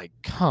 what? Like,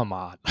 come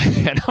on.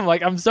 And I'm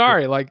like, I'm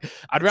sorry. Like,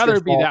 I'd rather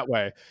it be that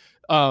way.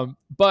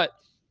 But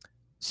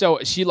so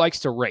she likes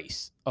to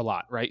race a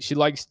lot, right? She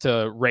likes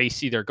to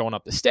race either going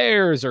up the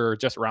stairs or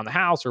just around the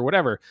house or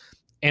whatever.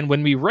 And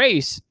when we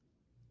race,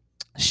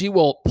 she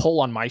will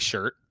pull on my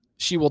shirt.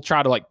 She will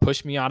try to like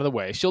push me out of the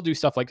way. She'll do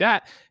stuff like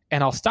that.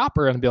 And I'll stop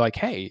her and be like,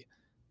 hey,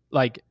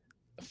 like,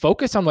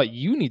 focus on what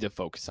you need to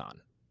focus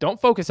on.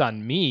 Don't focus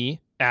on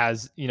me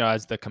as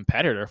the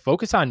competitor.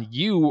 Focus on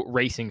you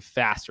racing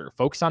faster.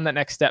 Focus on that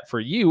next step for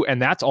you.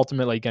 And that's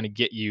ultimately going to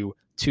get you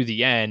to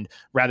the end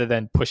rather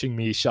than pushing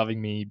me,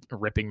 shoving me,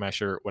 ripping my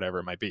shirt, whatever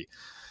it might be.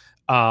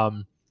 I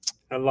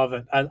love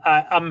it.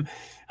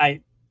 I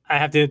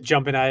have to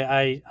jump in.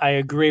 I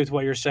agree with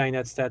what you're saying.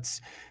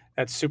 That's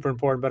super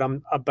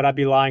important. But I'd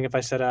be lying if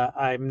I said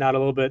I'm not a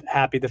little bit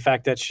happy the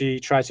fact that she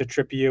tries to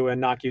trip you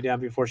and knock you down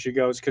before she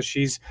goes, because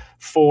she's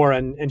 4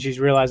 and she's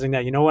realizing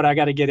that, you know what, I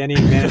got to get any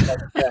advantage I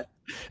can get.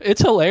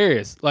 It's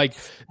hilarious. Like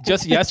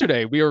just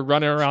yesterday, we were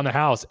running around the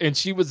house, and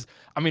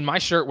my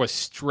shirt was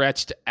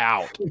stretched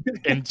out,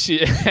 and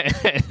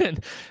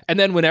and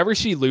then whenever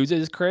she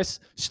loses, Chris,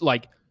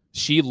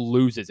 she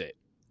loses it.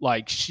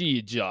 Like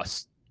she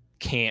just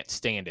can't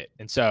stand it,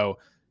 and so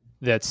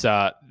that's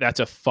a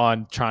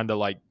fun trying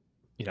to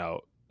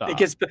it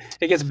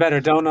gets better.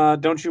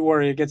 Don't you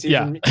worry. It gets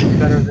even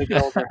better as they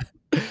get older.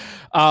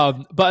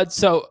 But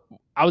so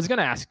I was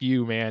gonna ask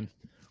you, man.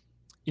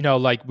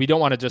 We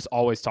don't want to just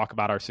always talk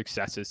about our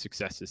successes.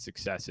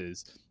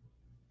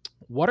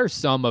 What are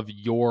some of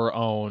your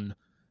own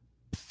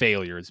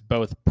failures,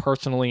 both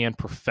personally and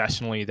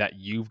professionally, that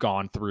you've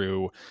gone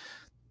through,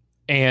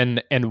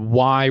 and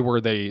why were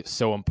they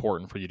so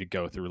important for you to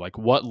go through? Like,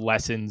 what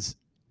lessons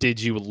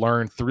did you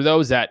learn through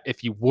those that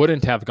if you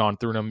wouldn't have gone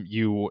through them,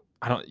 you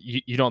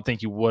don't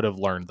think you would have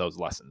learned those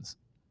lessons?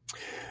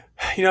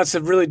 It's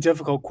a really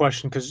difficult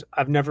question because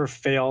I've never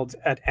failed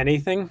at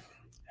anything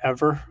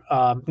ever.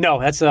 No,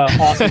 that's an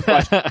awesome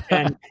question.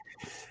 And,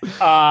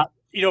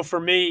 for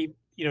me,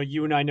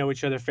 you and I know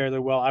each other fairly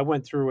well. I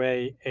went through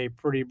a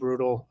pretty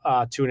brutal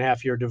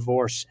 2.5-year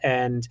divorce.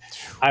 And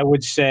I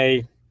would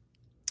say,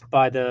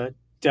 by the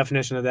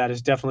definition of that,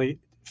 is definitely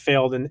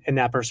failed in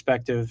that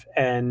perspective.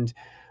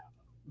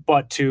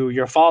 But to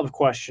your follow-up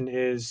question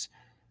is,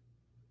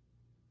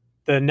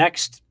 the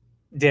next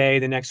day,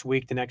 the next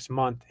week, the next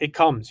month, it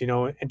comes,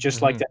 and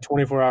just like that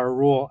 24-hour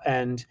rule.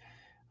 And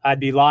I'd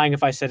be lying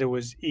if I said it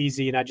was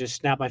easy and I just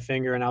snapped my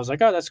finger and I was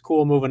like, oh, that's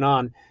cool, moving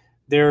on.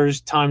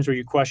 There's times where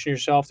you question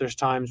yourself. There's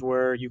times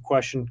where you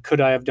question, could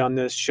I have done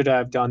this? Should I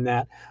have done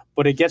that?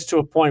 But it gets to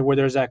a point where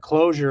there's that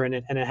closure, and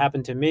it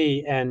happened to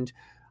me. And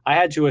I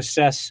had to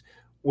assess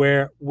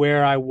where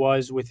I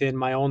was within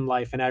my own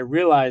life. And I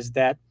realized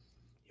that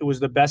it was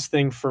the best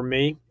thing for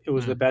me. It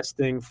was the best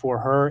thing for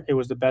her. It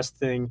was the best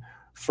thing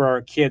for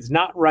our kids.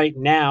 Not right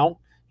now.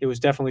 It was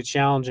definitely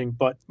challenging,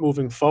 but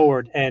moving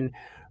forward. And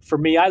for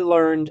me, I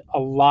learned a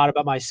lot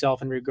about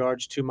myself in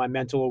regards to my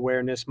mental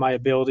awareness, my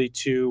ability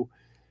to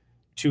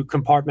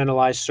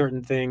compartmentalize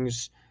certain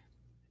things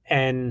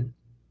and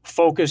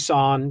focus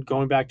on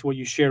going back to what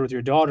you shared with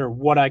your daughter,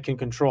 what I can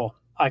control.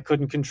 I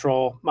couldn't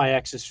control my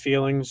ex's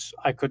feelings.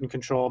 I couldn't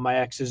control my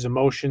ex's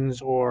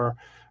emotions or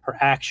her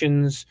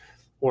actions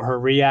or her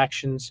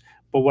reactions.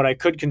 But what I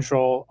could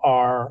control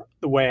are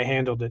the way I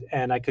handled it.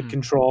 And I could Mm,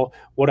 control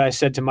what I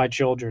said to my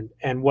children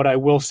and what I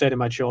will say to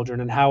my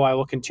children and how I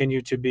will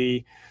continue to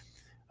be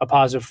a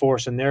positive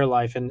force in their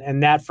life.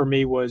 And that for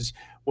me was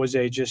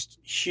a just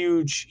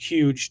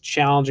huge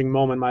challenging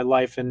moment in my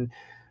life. And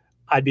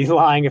I'd be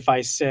lying if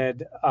I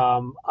said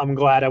I'm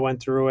glad I went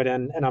through it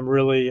and I'm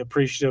really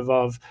appreciative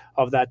of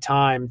that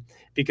time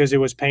because it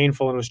was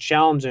painful and it was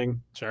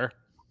challenging. sure.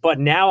 But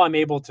now I'm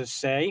able to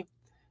say,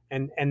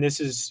 and this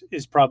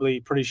is probably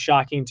pretty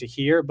shocking to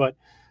hear, but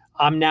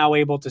I'm now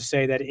able to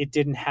say that it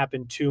didn't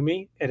happen to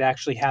me. It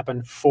actually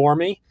happened for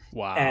me.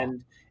 Wow.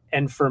 And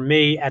and for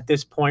me at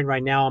this point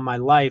right now in my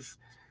life,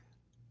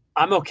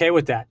 I'm okay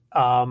with that.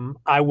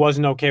 I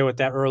wasn't okay with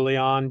that early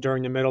on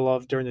during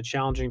the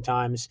challenging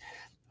times,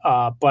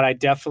 but I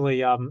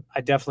definitely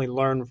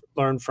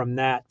learned from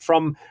that.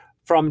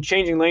 From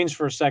changing lanes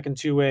for a second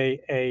to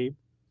a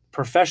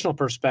professional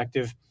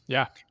perspective,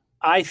 Yeah.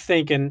 I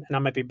think, and I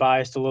might be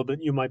biased a little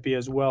bit, you might be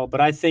as well, but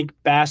I think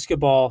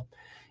basketball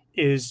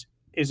is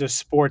is a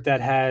sport that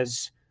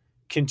has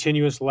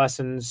continuous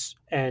lessons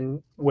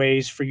and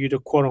ways for you to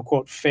quote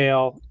unquote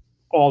fail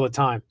all the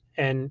time.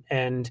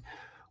 And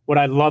what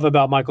I love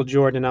about Michael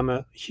Jordan, I'm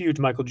a huge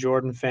Michael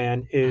Jordan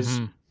fan, is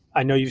Hmm.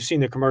 I know you've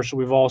seen the commercial.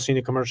 We've all seen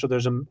the commercial.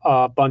 There's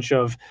a bunch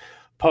of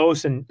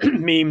posts and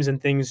memes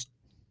and things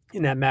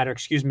in that matter,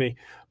 excuse me.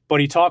 But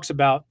he talks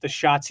about the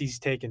shots he's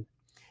taken.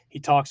 He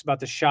talks about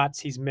the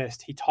shots he's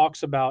missed. He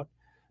talks about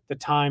the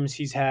times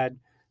he's had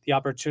the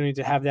opportunity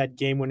to have that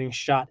game winning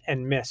shot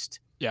and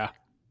missed. Yeah.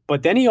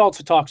 But then he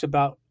also talks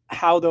about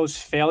how those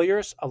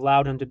failures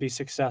allowed him to be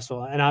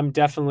successful. And I'm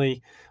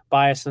definitely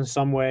biased in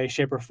some way,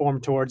 shape, or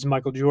form towards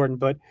Michael Jordan,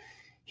 but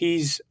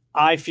he's,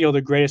 I feel,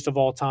 the greatest of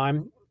all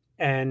time.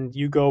 And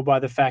you go by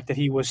the fact that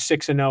he was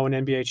 6-0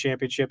 in NBA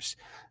championships.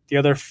 The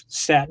other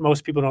stat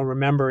most people don't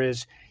remember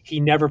is he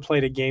never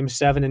played a game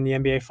seven in the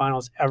NBA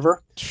finals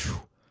ever.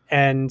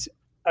 And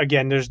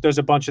again, there's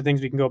a bunch of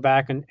things we can go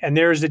back and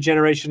there's a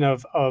generation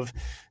of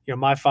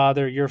my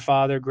father, your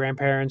father,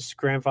 grandparents,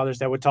 grandfathers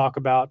that would talk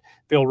about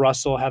Bill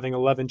Russell having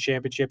 11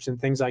 championships and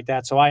things like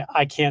that. So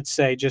I can't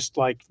say, just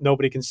like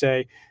nobody can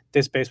say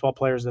this baseball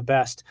player is the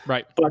best.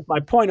 Right. But my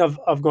point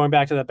of going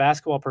back to the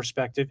basketball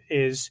perspective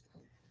is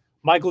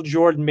Michael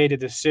Jordan made a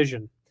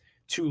decision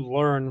to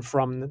learn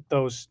from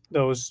those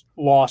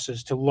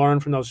losses, to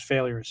learn from those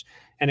failures.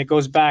 And it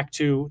goes back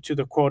to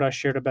the quote I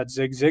shared about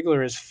Zig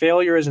Ziglar: is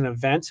failure is an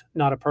event,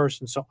 not a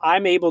person. So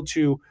I'm able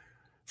to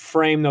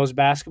frame those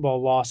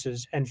basketball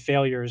losses and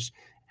failures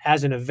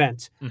as an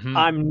event. Hmm.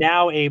 I'm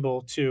now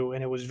able to,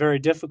 and it was very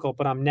difficult,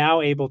 but I'm now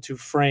able to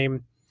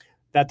frame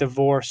that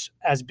divorce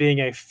as being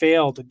a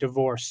failed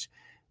divorce,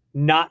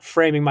 not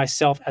framing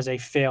myself as a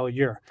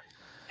failure.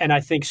 And I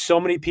think so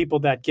many people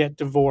that get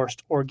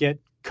divorced or get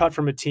cut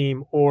from a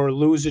team or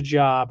lose a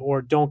job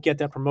or don't get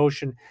that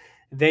promotion,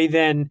 they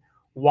then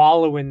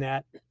wallow in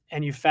that.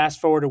 And you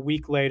fast forward a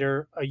week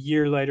later, a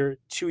year later,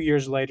 2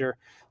 years later,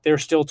 they're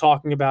still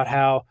talking about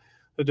how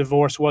the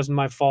divorce wasn't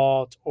my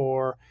fault.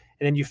 And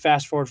then you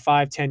fast forward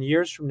 5, 10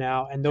 years from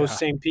now, and those Yeah.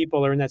 same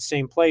people are in that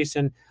same place.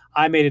 And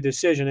I made a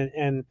decision,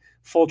 and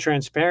full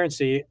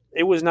transparency,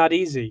 it was not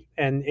easy.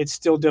 And it's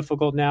still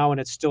difficult now,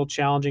 and it's still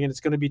challenging, and it's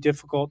going to be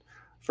difficult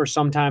for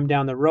some time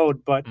down the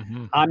road. But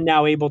Hmm. I'm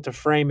now able to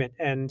frame it,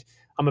 and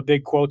I'm a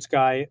big quotes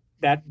guy.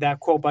 That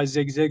quote by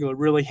Zig Ziglar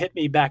really hit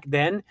me back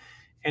then,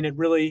 and it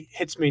really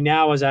hits me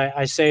now as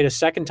I say it a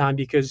second time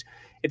because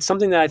it's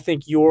something that I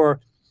think your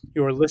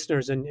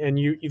listeners and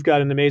you've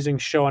got an amazing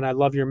show, and I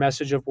love your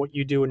message of what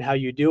you do and how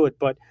you do it.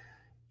 But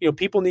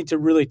people need to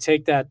really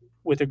take that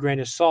with a grain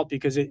of salt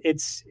because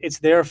it's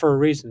there for a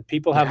reason.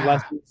 People have Yeah.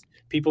 lessons,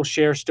 people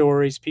share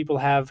stories, people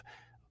have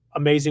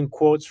amazing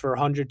quotes for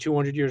 100,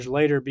 200 years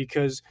later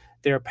because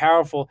they're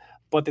powerful.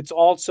 But it's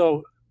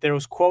also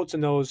those quotes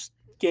and those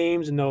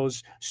games and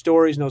those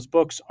stories and those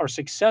books are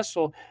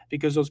successful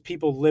because those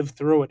people lived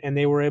through it and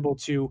they were able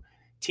to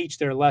teach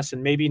their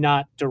lesson, maybe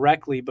not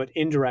directly but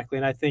indirectly.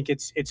 And I think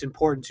it's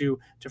important to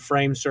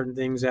frame certain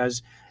things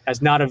as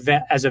not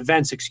event as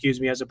events, excuse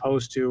me, as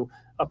opposed to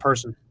a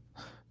person.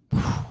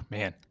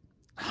 Man,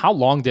 how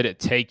long did it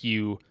take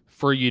you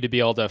for you to be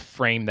able to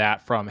frame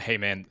that from, hey,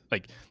 man,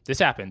 like this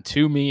happened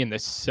to me and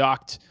this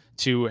sucked,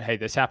 to, hey,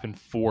 this happened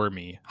for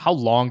me? How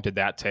long did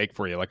that take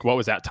for you? Like, what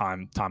was that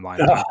timeline,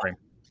 time frame?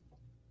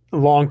 A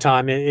long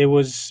time. It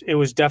was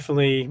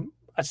definitely,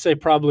 I'd say,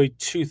 probably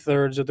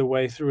 2/3 of the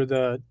way through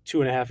the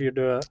 2.5 year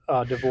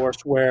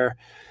divorce, where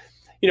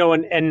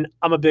and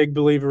I'm a big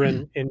believer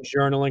in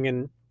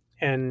journaling,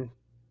 and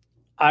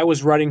I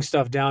was writing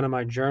stuff down in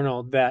my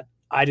journal that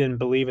I didn't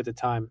believe at the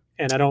time.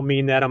 And I don't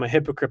mean that I'm a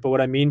hypocrite, but what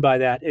I mean by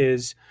that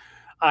is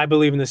I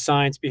believe in the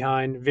science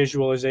behind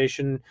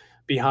visualization,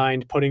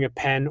 behind putting a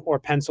pen or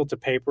pencil to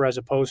paper as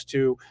opposed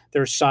to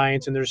their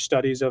science and their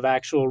studies of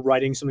actual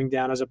writing something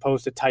down as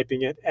opposed to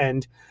typing it.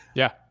 And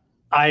Yeah.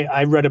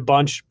 I read a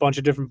bunch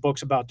of different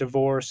books about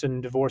divorce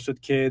and divorce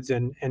with kids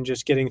and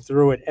just getting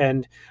through it.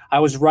 And I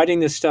was writing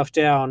this stuff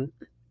down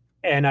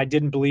and I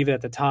didn't believe it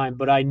at the time,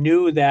 but I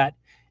knew that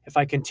if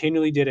I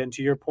continually did it, and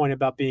to your point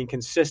about being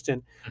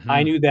consistent, I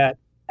Hmm. knew that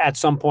at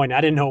some point,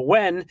 I didn't know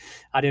when,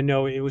 I didn't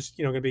know it was,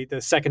 going to be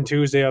the second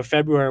Tuesday of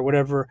February or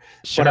whatever,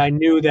 but Sure. I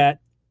knew that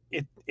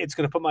it's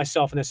going to put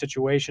myself in a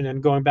situation.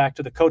 And going back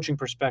to the coaching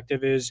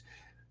perspective is,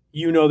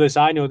 this,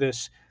 I know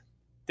this,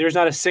 there's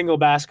not a single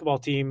basketball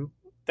team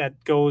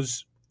that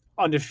goes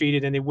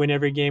undefeated and they win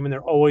every game and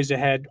they're always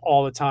ahead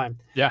all the time.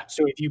 Yeah.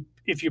 So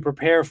if you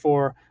prepare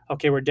for,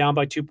 okay, we're down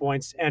by 2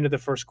 points end of the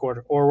first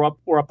quarter, or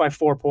we're up by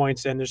 4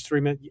 points and there's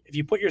 3 minutes. If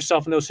you put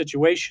yourself in those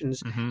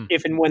situations, Hmm.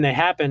 if and when they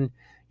happen,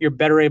 you're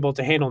better able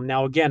to handle them.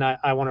 Now, again,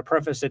 I want to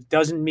preface it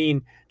doesn't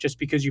mean just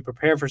because you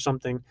prepare for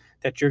something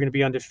that you're going to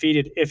be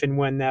undefeated if and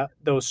when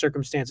those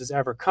circumstances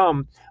ever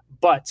come,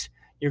 but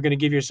you're going to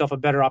give yourself a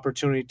better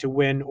opportunity to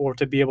win or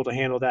to be able to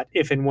handle that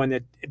if and when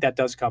that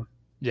does come.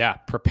 Yeah.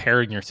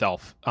 Preparing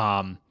yourself,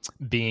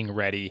 being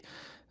ready.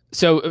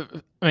 So,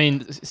 I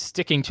mean,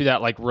 sticking to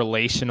that, like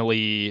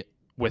relationally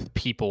with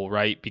people,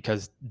 right?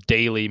 Because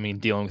daily, I mean,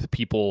 dealing with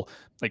people,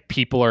 like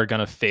people are going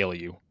to fail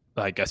you,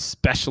 like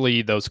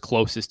especially those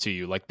closest to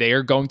you. Like they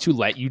are going to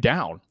let you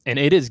down and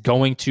it is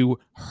going to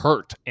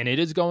hurt and it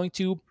is going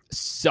to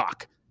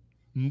suck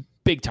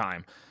big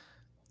time.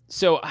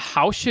 So,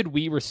 how should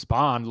we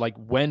respond like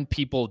when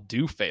people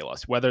do fail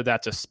us, whether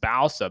that's a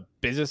spouse, a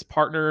business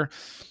partner,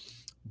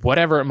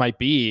 whatever it might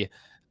be?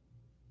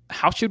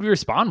 How should we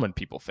respond when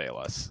people fail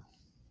us?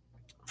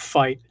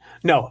 Fight.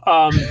 No,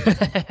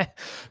 Throw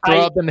I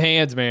up them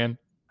hands, man.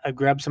 I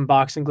grabbed some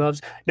boxing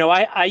gloves. No,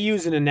 I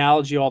use an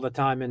analogy all the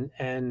time,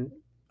 and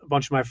a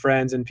bunch of my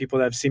friends and people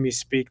that have seen me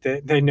speak,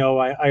 they know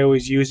I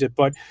always use it.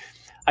 But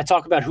I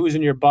talk about who's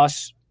in your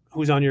bus,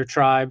 who's on your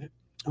tribe,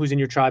 who's in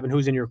your tribe, and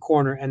who's in your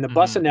corner. And the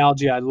bus Hmm.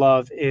 analogy I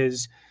love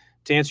is,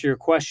 to answer your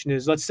question,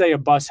 is let's say a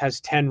bus has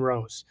 10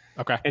 rows.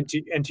 Okay. And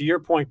to your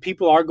point,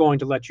 people are going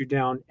to let you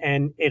down,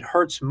 and it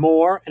hurts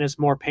more and it's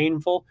more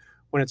painful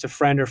when it's a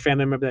friend or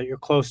family member that you're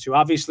close to.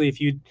 Obviously,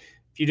 if you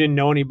didn't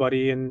know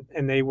anybody and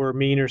they were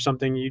mean or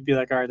something, you'd be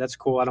like, all right, that's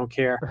cool, I don't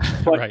care.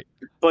 But Right.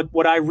 but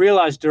what I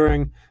realized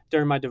during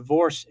my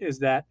divorce is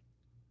that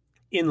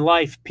in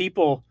life,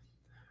 people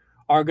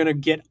are going to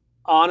get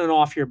on and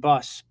off your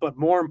bus, but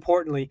more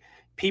importantly,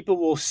 people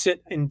will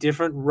sit in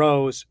different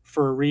rows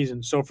for a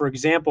reason. So, for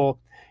example,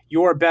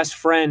 your best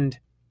friend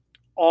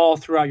all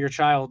throughout your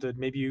childhood,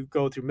 maybe you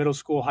go through middle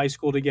school, high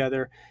school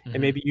together, and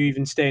Hmm. maybe you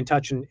even stay in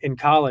touch in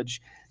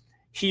college.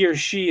 He or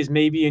she is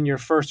maybe in your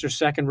first or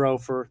second row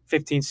for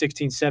 15,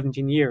 16,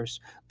 17 years,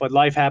 but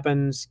life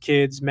happens,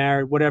 kids,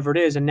 married, whatever it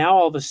is. And now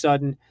all of a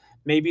sudden,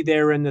 maybe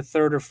they're in the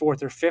third or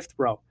fourth or fifth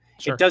row.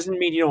 It Sure. doesn't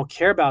mean you don't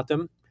care about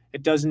them.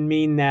 It doesn't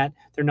mean that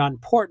they're not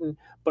important,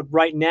 but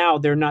right now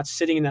they're not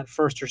sitting in that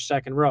first or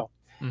second row.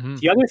 Hmm.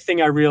 The other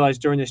thing I realized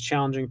during this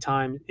challenging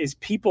time is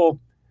people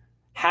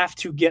have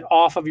to get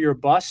off of your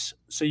bus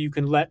so you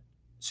can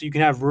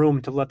have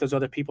room to let those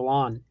other people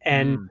on.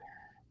 And Mm.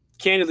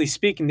 candidly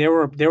speaking, there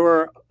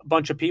were a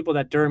bunch of people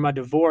that during my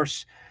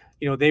divorce,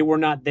 they were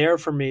not there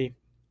for me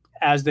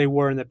as they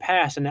were in the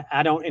past. And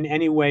I don't in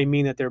any way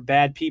mean that they're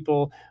bad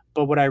people.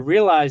 But what I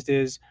realized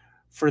is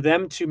for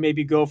them to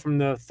maybe go from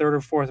the third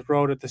or fourth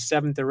row to the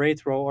seventh or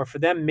eighth row, or for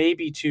them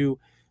maybe to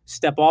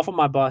step off of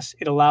my bus,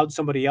 it allowed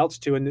somebody else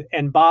to.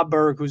 And Bob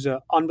Berg, who's an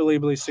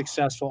unbelievably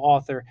successful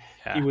author,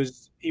 Yeah.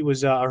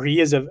 or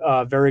he is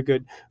a very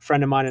good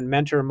friend of mine and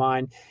mentor of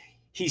mine.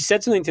 He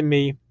said something to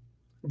me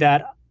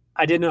that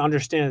I didn't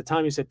understand at the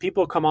time. He said,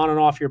 people come on and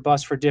off your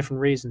bus for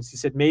different reasons. He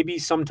said, maybe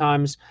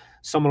sometimes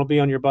someone will be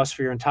on your bus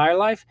for your entire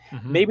life.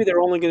 Hmm. Maybe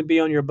they're only going to be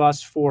on your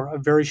bus for a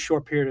very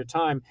short period of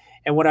time.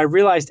 And what I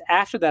realized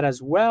after that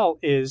as well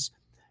is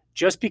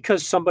just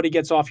because somebody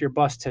gets off your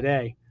bus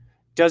today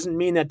doesn't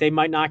mean that they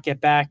might not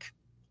get back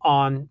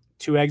on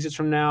two exits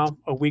from now,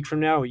 a week from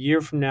now, a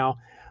year from now.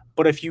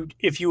 But if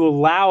you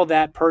allow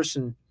that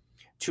person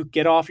to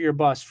get off your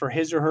bus for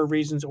his or her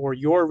reasons or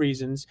your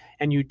reasons,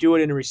 and you do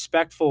it in a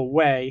respectful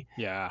way,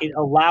 Yeah. it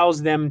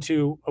allows them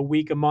to a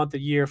week, a month, a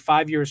year,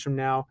 5 years from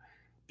now,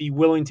 be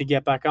willing to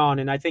get back on.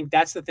 And I think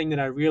that's the thing that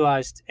I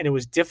realized, and it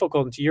was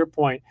difficult. And to your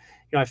point,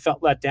 I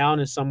felt let down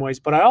in some ways,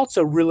 but I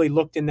also really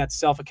looked in that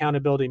self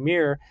accountability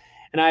mirror,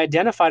 and I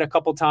identified a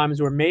couple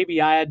times where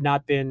maybe I had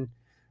not been,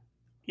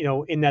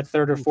 in that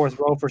third or fourth Oof.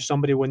 row for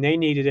somebody when they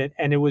needed it,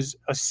 and it was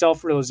a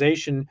self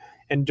realization.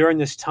 And during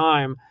this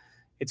time,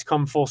 it's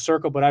come full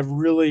circle, but I've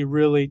really,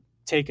 really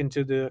taken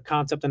to the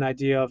concept and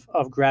idea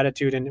of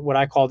gratitude and what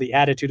I call the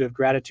attitude of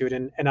gratitude.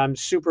 And I'm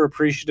super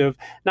appreciative.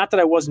 Not that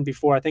I wasn't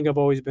before. I think I've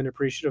always been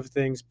appreciative of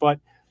things, but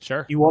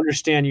Sure. you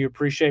understand, you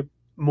appreciate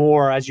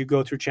more as you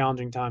go through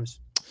challenging times.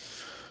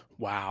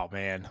 Wow,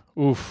 man.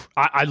 Oof.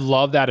 I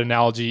love that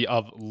analogy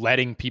of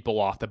letting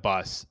people off the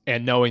bus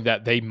and knowing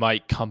that they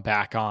might come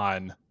back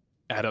on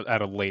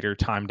at a later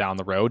time down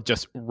the road.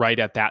 Just right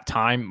at that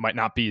time might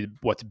not be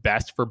what's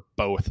best for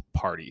both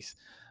parties.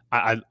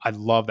 I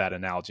love that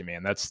analogy,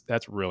 man.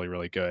 That's really,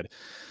 really good.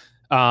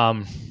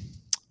 Um,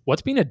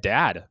 what's being a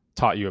dad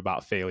taught you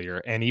about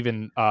failure and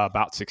even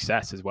about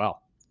success as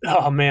well?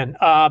 Oh man,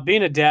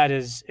 being a dad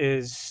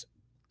is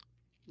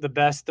the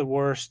best, the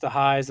worst, the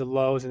highs, the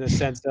lows, in the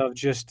sense of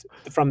just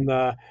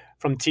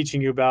from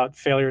teaching you about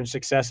failure and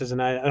successes.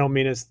 And I don't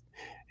mean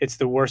it's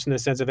the worst in the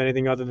sense of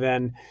anything other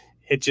than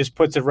it just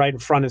puts it right in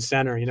front and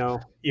center. You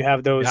know, you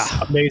have those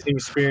Yeah. amazing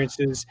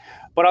experiences.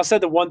 But I'll say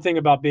the one thing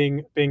about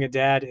being a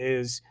dad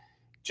is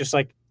just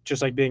like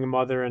being a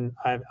mother, and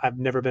I've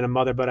never been a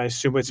mother, but I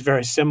assume it's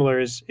very similar.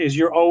 Is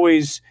you're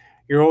always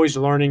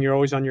learning, you're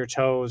always on your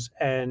toes,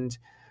 and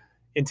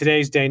in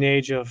today's day and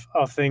age of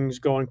things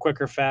going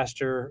quicker,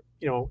 faster,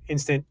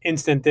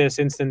 instant this,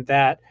 instant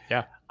that,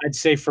 Yeah. I'd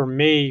say for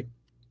me,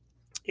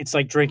 it's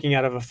like drinking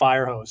out of a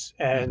fire hose,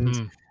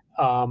 and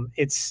Hmm.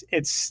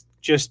 it's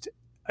just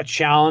a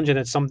challenge, and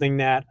it's something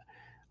that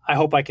I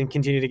hope I can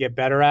continue to get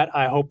better at.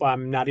 I hope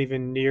I'm not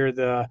even near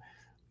the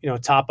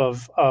top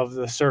of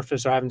the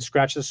surface, or I haven't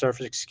scratched the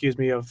surface, excuse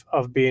me,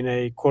 of being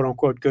a quote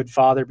unquote good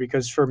father,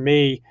 because for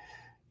me,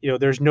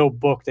 there's no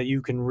book that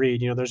you can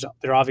read.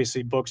 There are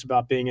obviously books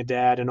about being a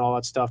dad and all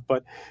that stuff,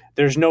 but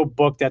there's no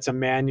book that's a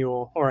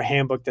manual or a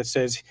handbook that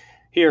says,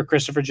 here,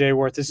 Christopher J.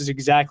 Wirth, this is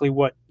exactly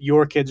what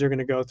your kids are going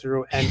to go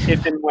through. And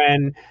if and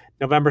when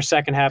November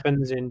 2nd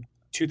happens in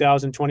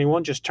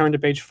 2021, just turn to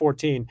page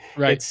 14.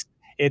 Right.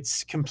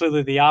 It's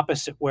completely the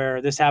opposite, where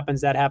this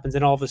happens, that happens,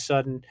 and all of a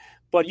sudden,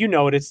 but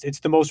it's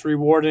the most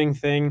rewarding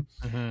thing.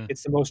 Hmm.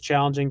 It's the most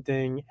challenging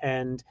thing.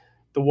 And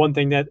the one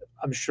thing that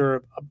I'm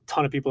sure a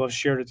ton of people have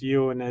shared with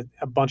you, and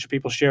a bunch of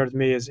people shared with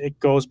me, is it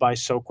goes by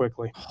so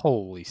quickly.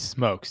 Holy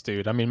smokes,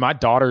 dude. I mean, my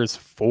daughter is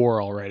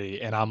 4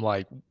 already, and I'm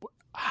like,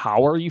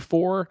 how are you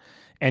 4?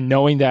 And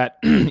knowing that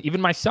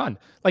even my son,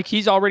 like,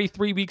 he's already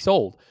 3 weeks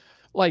old.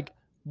 Like,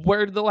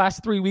 where did the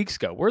last 3 weeks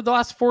go? Where did the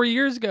last 4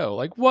 years go?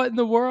 Like, what in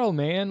the world,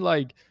 man?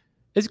 Like,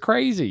 it's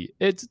crazy.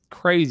 It's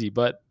crazy,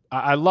 but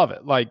I love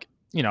it. Like,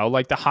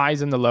 like the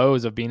highs and the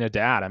lows of being a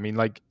dad. I mean,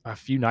 like a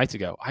few nights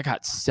ago, I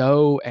got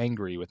so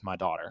angry with my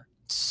daughter,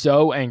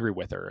 so angry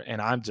with her. And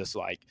I'm just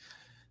like,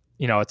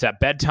 it's at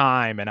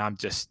bedtime, and I'm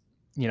just,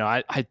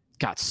 I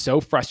got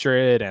so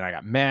frustrated, and I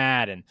got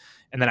mad, and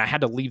then I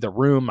had to leave the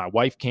room. My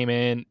wife came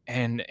in,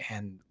 and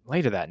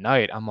later that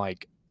night, I'm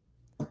like,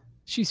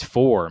 she's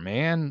 4,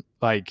 man.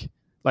 Like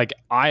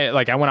I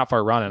went out for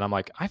a run, and I'm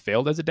like, I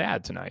failed as a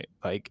dad tonight.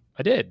 Like,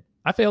 I did.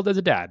 I failed as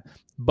a dad.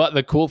 But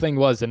the cool thing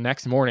was, the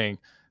next morning,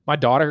 my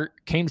daughter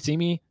came to see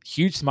me,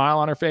 huge smile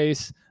on her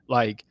face,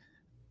 like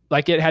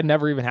it had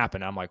never even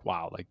happened. I'm like,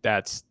 wow, like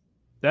that's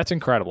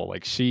incredible.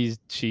 Like, she's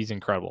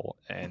incredible,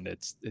 and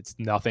it's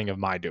nothing of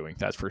my doing,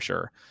 that's for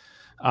sure.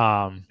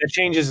 It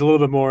changes a little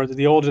bit more.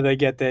 The older they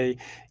get,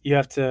 you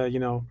have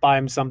to buy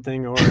them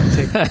something or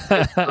take them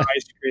for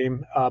ice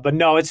cream. But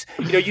no, it's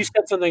you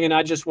said something, and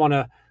I just want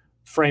to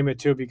frame it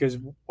too, because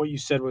what you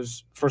said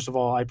was, first of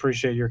all, I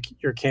appreciate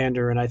your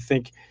candor, and I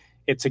think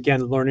it's,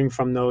 again, learning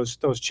from those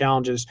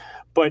challenges.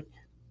 But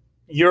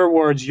your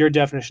words, your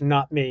definition,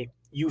 not me.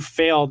 You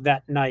failed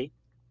that night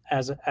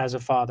as a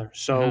father. Mhm.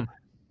 So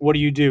what do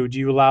you do? Do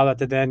you allow that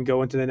to then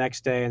go into the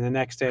next day and the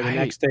next day, the Right.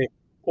 next day,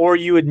 or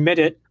you admit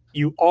it,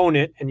 you own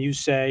it, and you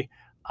say,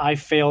 I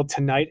failed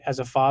tonight as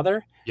a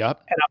father, Yep.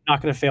 and I'm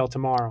not going to fail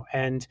tomorrow.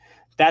 And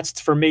that's,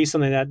 for me,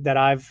 something that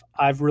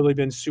I've really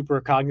been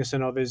super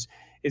cognizant of, is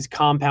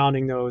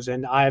compounding those.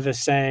 And I have a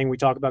saying, we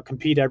talk about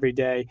compete every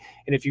day.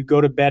 And if you go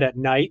to bed at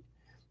night,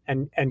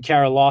 and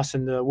Kara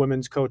Lawson, the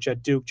women's coach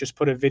at Duke, just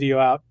put a video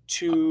out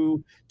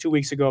two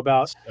weeks ago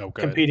about So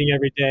good. competing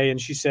every day. And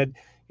she said,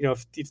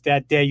 if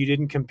that day you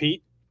didn't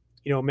compete,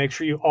 make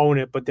sure you own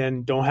it, but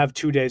then don't have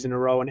 2 days in a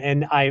row.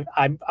 And I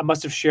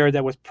must have shared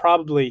that with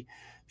probably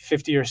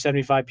 50 or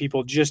 75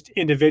 people, just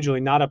individually,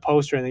 not a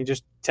post or anything,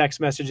 just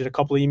text message and a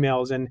couple of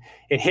emails, and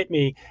it hit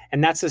me.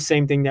 And that's the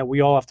same thing that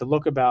we all have to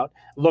look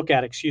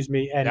at, excuse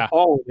me, and Yeah.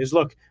 own is,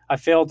 look, I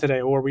failed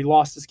today, or we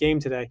lost this game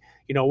today.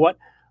 You know what?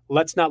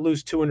 Let's not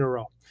lose two in a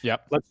row.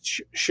 Yep. Let's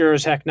sure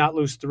as heck not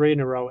lose three in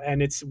a row.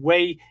 And it's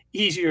way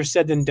easier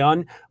said than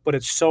done, but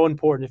it's so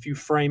important if you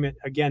frame it,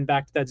 again,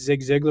 back to that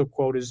Zig Ziglar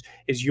quote, is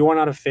you're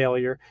not a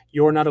failure.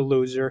 You're not a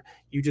loser.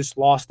 You just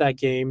lost that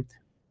game,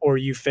 or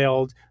you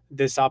failed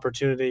this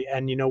opportunity.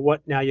 And you know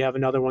what? Now you have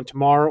another one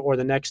tomorrow or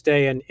the next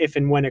day. And if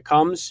and when it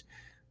comes,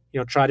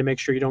 try to make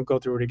sure you don't go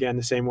through it again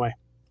the same way.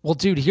 Well,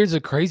 dude, here's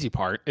the crazy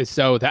part is,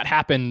 so that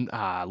happened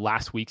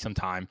last week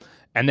sometime,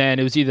 and then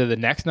it was either the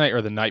next night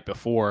or the night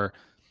before.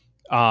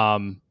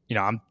 I'm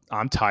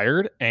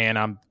tired, and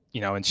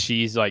and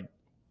she's like,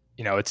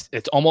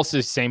 it's almost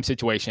the same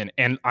situation,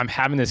 and I'm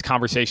having this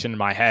conversation in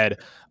my head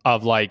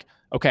of like,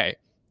 okay,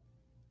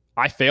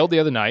 I failed the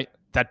other night.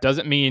 That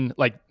doesn't mean,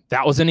 like,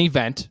 that was an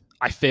event.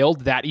 I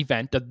failed that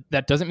event.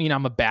 That doesn't mean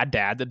I'm a bad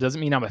dad. That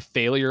doesn't mean I'm a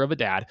failure of a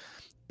dad.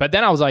 But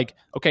then I was like,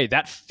 okay,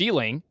 that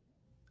feeling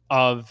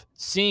of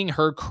seeing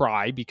her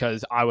cry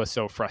because I was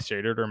so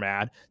frustrated or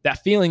mad,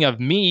 that feeling of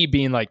me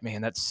being like,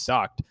 man, that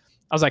sucked.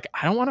 I was like,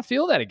 I don't want to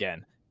feel that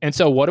again. And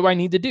so what do I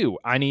need to do?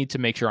 I need to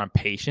make sure I'm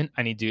patient.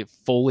 I need to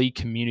fully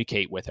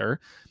communicate with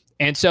her.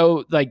 And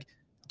so like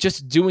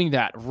just doing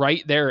that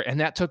right there, and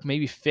that took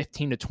maybe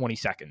 15 to 20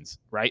 seconds,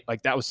 right?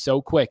 Like that was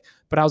so quick.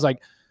 But I was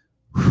like,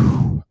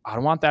 I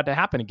don't want that to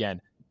happen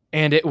again.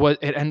 And it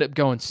ended up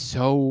going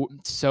so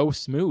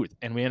smooth.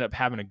 And we ended up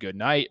having a good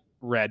night,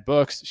 read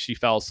books, she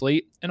fell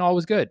asleep, and all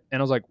was good.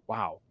 And I was like,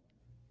 wow,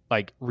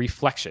 like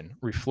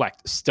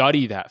reflect,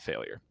 study that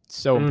failure.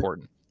 So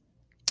important.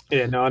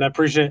 Yeah, no, and I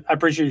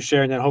appreciate you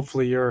sharing that.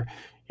 Hopefully your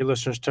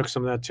listeners took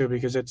some of that too,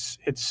 because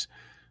it's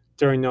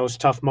during those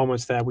tough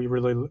moments that we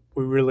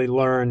really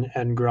learn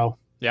and grow.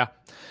 Yeah.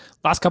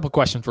 Last couple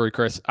questions for you,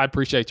 Chris. I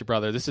appreciate you,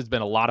 brother. This has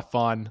been a lot of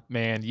fun,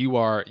 man. You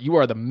are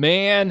the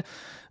man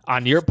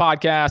on your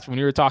podcast. When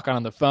you were talking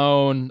on the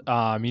phone,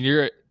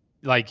 you're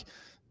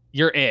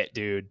it,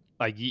 dude.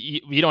 Like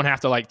you don't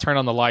have to like turn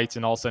on the lights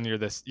and all of a sudden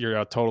you're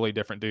a totally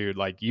different dude.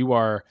 Like you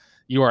are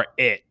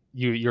it.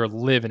 You're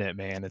living it,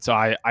 man. And so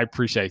I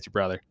appreciate you,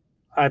 brother.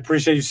 I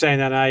appreciate you saying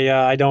that.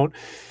 I don't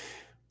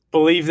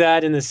believe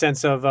that in the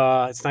sense of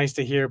it's nice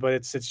to hear, but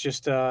it's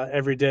just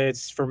every day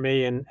it's for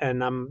me, and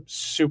I'm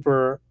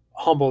super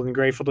humbled and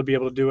grateful to be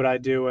able to do what I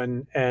do,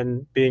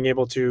 and being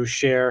able to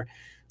share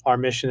our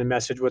mission and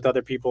message with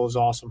other people is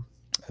awesome.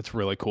 That's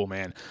really cool,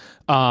 man.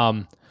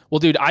 Well,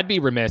 dude, I'd be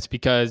remiss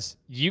because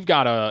you've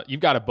got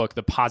a book,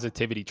 The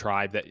Positivity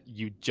Tribe, that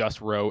you just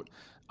wrote.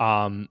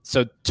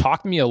 So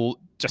talk to me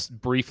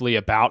just briefly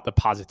about The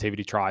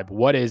Positivity Tribe.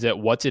 What is it?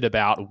 What's it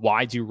about?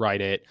 Why'd you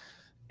write it?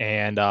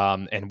 And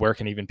where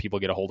can even people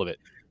get a hold of it?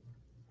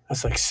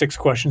 That's like 6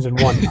 questions in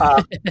one.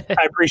 I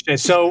appreciate it.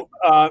 So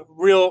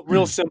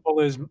real simple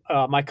is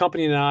my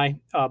company and I,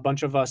 a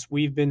bunch of us,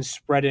 we've been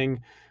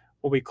spreading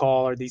what we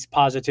call are these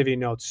positivity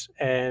notes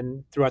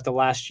and throughout the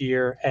last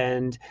year.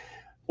 And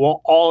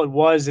well, all it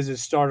was is it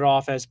started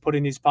off as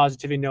putting these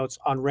positivity notes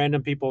on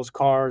random people's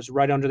cars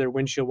right under their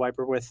windshield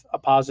wiper with a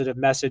positive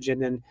message,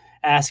 and then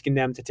asking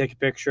them to take a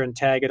picture and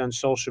tag it on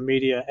social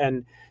media.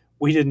 And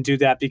we didn't do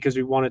that because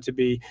we wanted to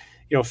be,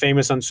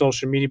 famous on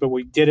social media, but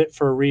we did it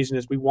for a reason,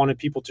 is we wanted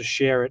people to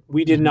share it.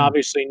 We didn't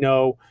obviously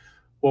know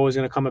what was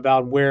going to come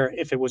about and where,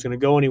 if it was going to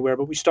go anywhere,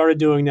 but we started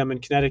doing them in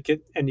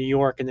Connecticut and New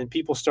York. And then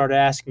people started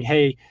asking,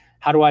 hey,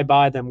 how do I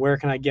buy them? Where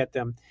can I get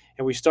them?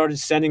 And we started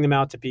sending them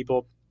out to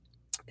people.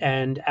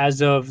 And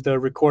as of the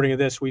recording of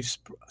this, we've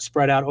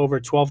spread out over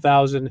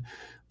 12,000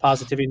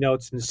 positivity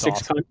notes in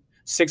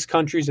six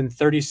countries and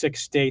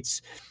 36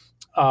 states.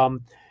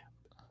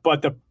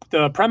 But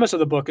the premise of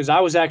the book is I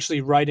was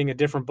actually writing a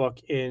different book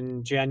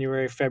in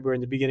January, February,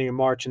 and the beginning of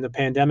March, and the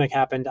pandemic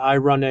happened.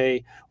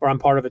 I'm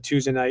part of a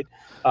Tuesday night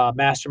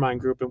mastermind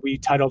group, and we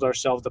titled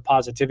ourselves The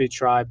Positivity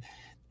Tribe.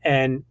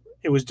 And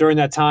it was during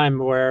that time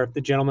where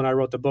the gentleman I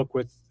wrote the book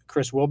with,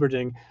 Chris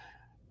Wilberding,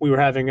 we were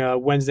having a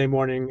Wednesday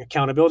morning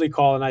accountability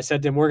call, and I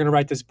said to him, we're going to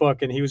write this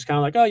book. And he was kind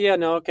of like, oh yeah,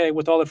 no, okay.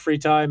 With all the free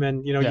time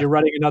and, you're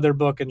writing another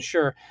book, and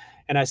sure.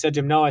 And I said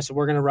to him, no, I said,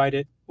 we're going to write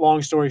it.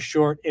 Long story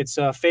short, it's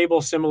a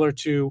fable similar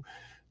to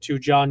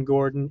John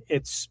Gordon.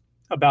 It's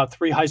about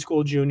 3 high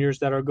school juniors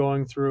that are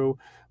going through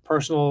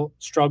personal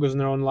struggles in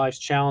their own lives,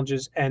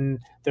 challenges, and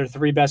they're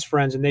 3 best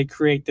friends, and they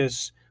create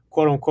this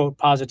quote unquote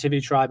positivity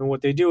tribe. And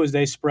what they do is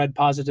they spread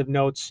positive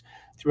notes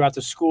throughout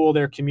the school,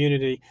 their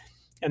community,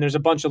 and there's a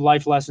bunch of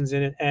life lessons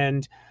in it.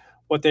 And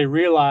what they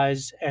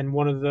realize, and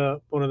one of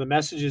the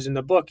messages in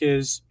the book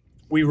is,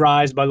 we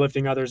rise by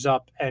lifting others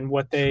up. And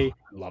what they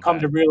come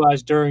to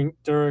realize during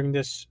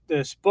this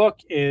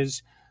book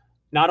is,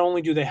 not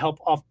only do they help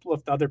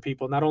uplift other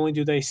people, not only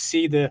do they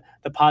see the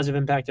positive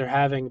impact they're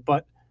having,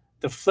 but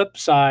the flip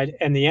side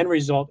and the end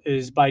result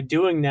is, by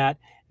doing that,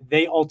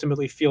 they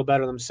ultimately feel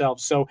better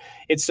themselves. So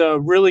it's a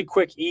really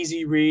quick,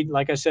 easy read.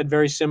 Like I said,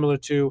 very similar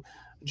to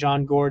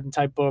John Gordon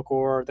type book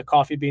or The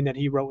Coffee Bean that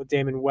he wrote with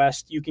Damon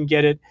West. You can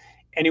get it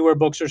anywhere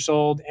books are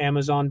sold: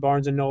 Amazon,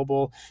 Barnes and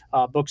Noble,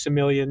 Books A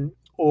Million,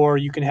 or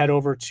you can head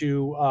over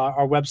to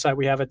our website.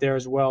 We have it there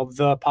as well,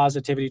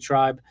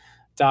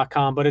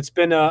 thepositivitytribe.com. But it's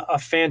been a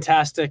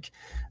fantastic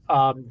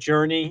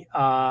journey.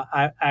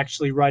 I'm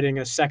actually writing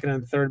a second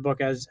and third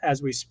book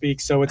as we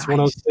speak. So it's one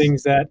of those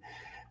things that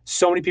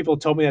so many people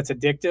told me that's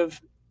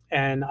addictive.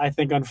 And I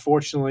think,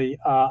 unfortunately,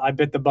 I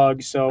bit the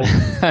bug. So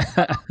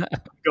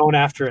going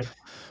after it.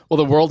 Well,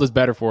 the world is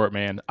better for it,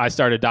 man. I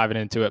started diving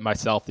into it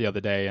myself the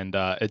other day, and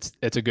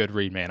it's a good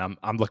read, man.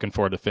 I'm looking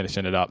forward to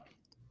finishing it up.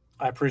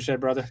 I appreciate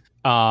it, brother.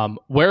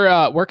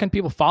 Where can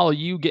people follow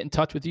you, get in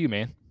touch with you,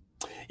 man?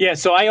 Yeah,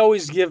 so I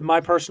always give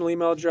my personal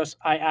email address.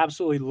 I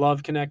absolutely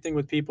love connecting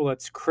with people.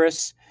 It's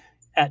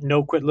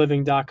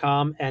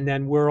chris@noquitliving.com. And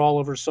then we're all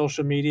over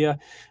social media.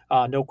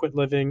 No Quit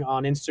Living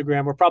on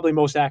Instagram. We're probably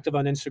most active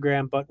on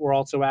Instagram, but we're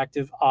also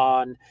active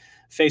on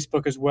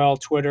Facebook as well,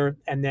 Twitter.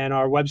 And then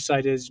our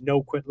website is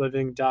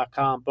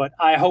noquitliving.com. But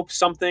I hope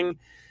something,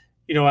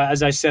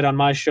 as I said on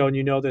my show,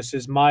 and this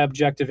is my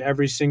objective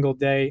every single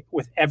day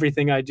with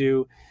everything I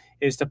do,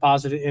 is to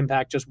positively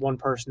impact just one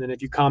person. And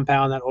if you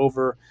compound that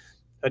over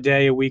a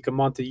day, a week, a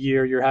month, a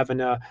year, you're having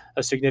a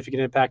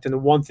significant impact. And the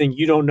one thing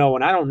you don't know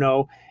and I don't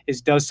know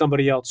is, does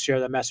somebody else share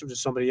that message with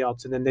somebody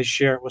else, and then they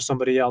share it with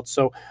somebody else.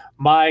 So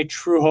my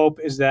true hope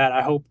is that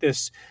I hope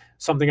this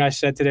something I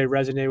said today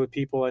resonated with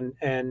people,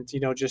 and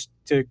just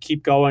to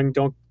keep going,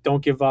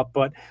 don't give up.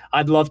 But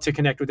I'd love to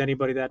connect with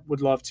anybody that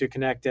would love to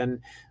connect. And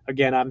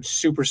again, I'm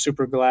super,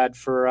 super glad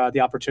for the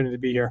opportunity to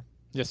be here.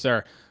 Yes,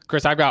 sir.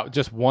 Chris, I've got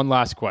just one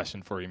last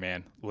question for you,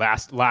 man.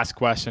 Last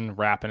question,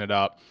 wrapping it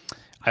up.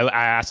 I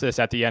ask this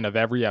at the end of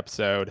every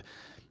episode.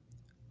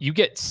 You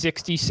get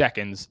 60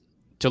 seconds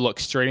to look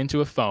straight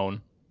into a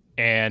phone,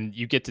 and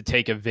you get to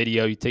take a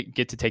video,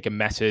 get to take a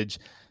message,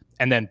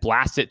 and then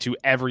blast it to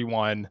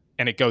everyone,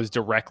 and it goes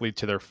directly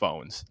to their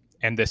phones.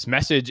 And this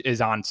message is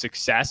on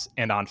success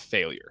and on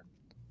failure.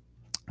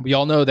 We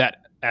all know that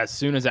as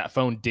soon as that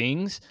phone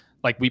dings,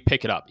 like, we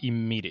pick it up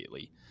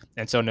immediately.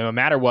 And so no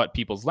matter what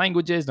people's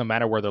language is, no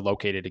matter where they're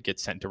located, it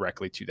gets sent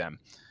directly to them.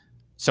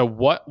 So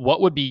what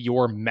would be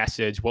your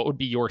message? What would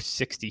be your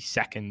 60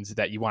 seconds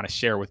that you want to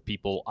share with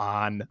people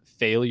on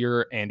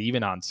failure and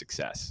even on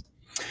success?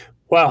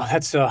 Well,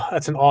 that's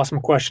an awesome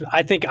question.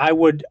 I think I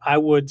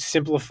would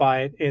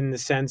simplify it in the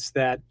sense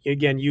that,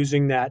 again,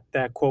 using that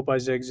quote by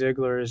Zig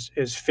Ziglar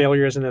is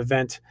failure is an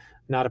event,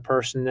 not a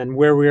person. And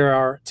where we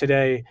are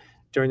today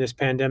during this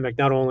pandemic,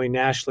 not only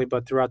nationally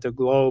but throughout the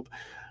globe,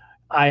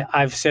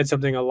 I've said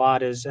something a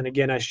lot is, and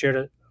again, I shared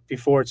it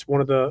before. It's one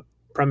of the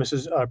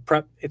premises.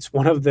 It's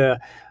one of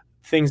the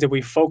things that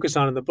we focus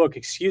on in the book.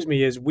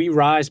 Is we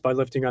rise by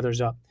lifting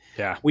others up.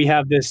 Yeah, we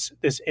have this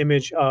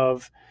image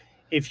of,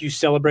 if you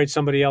celebrate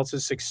somebody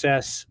else's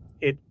success,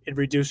 it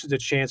reduces the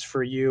chance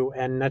for you,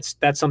 and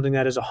that's something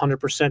that is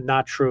 100%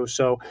 not true.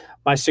 So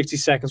my 60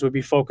 seconds would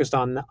be focused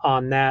on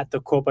that. The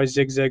quote by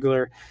Zig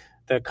Ziglar,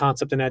 the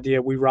concept and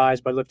idea, we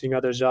rise by lifting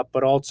others up,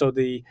 but also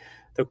the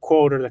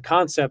quote or the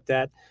concept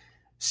that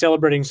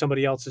celebrating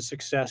somebody else's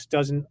success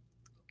doesn't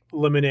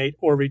eliminate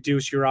or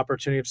reduce your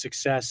opportunity of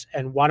success.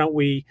 And why don't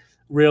we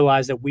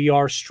realize that we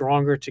are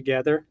stronger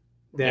together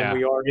than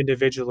we are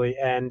individually?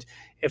 And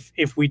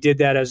if we did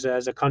that as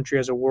a country,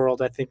 as a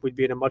world, I think we'd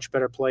be in a much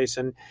better place.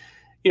 And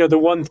the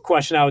one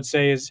question I would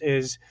say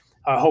is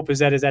hope is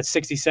that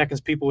 60 seconds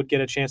people would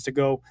get a chance to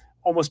go,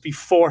 almost be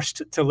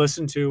forced to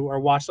listen to or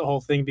watch the whole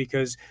thing,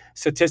 because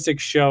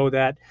statistics show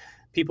that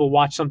people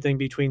watch something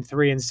between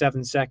 3 and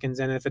 7 seconds,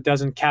 and if it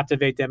doesn't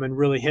captivate them and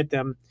really hit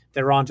them,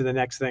 they're on to the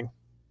next thing.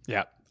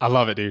 Yeah, I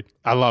love it, dude.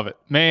 I love it.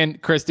 Man,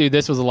 Chris, dude,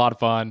 this was a lot of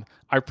fun.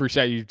 I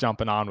appreciate you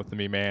jumping on with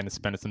me, man, and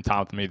spending some time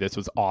with me. This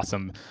was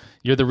awesome.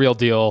 You're the real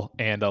deal,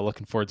 and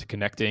looking forward to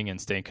connecting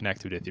and staying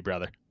connected with you,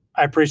 brother.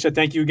 I appreciate it.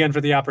 Thank you again for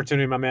the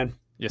opportunity, my man.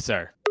 Yes,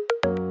 sir.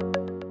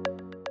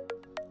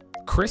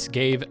 Chris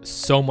gave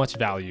so much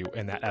value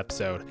in that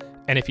episode,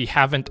 and if you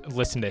haven't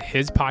listened to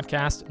his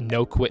podcast,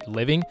 No Quit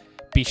Living,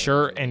 be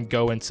sure and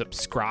go and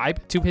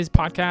subscribe to his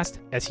podcast,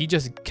 as he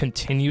just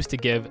continues to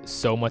give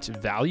so much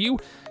value,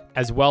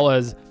 as well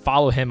as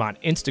follow him on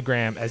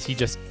Instagram, as he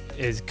just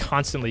is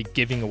constantly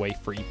giving away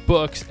free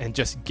books and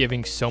just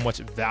giving so much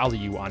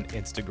value on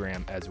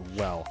Instagram as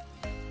well.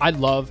 I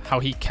love how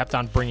he kept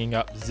on bringing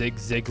up Zig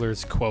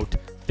Ziglar's quote,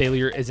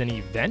 "Failure is an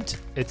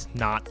event, it's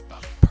not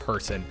a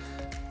person."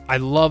 I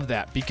love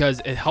that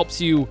because it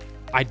helps you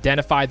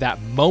identify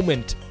that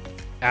moment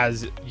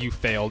as you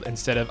failed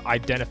instead of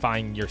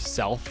identifying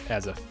yourself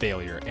as a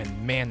failure.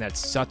 And man, that's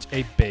such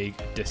a big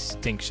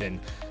distinction.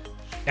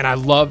 And I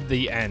love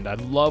the end. I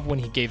love when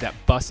he gave that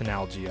bus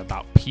analogy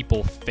about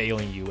people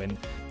failing you.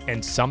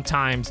 And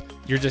sometimes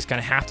you're just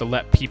going to have to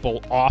let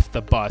people off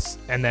the bus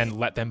and then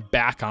let them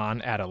back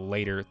on at a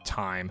later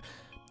time.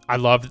 I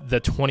loved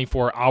the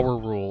 24-hour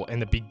rule in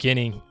the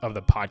beginning of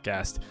the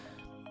podcast.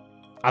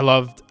 I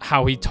loved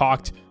how he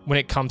talked when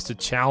it comes to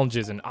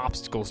challenges and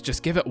obstacles.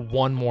 Just give it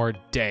one more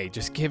day.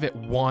 Just give it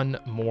one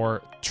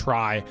more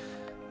try.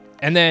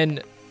 And then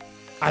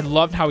I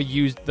loved how he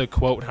used the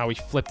quote, how he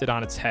flipped it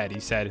on its head.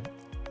 He said,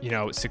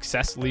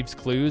 success leaves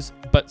clues,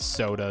 but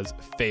so does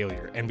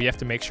failure. And we have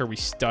to make sure we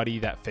study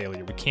that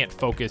failure. We can't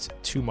focus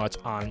too much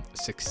on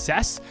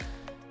success.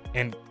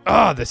 And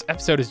this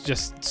episode is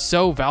just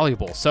so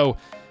valuable. So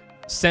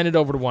send it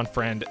over to one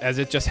friend, as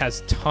it just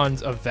has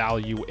tons of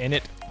value in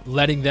it,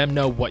 letting them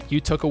know what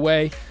you took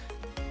away.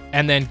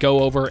 And then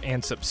go over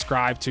and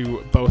subscribe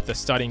to both the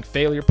Studying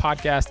Failure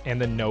podcast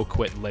and the No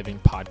Quit Living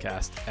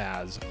podcast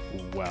as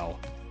well.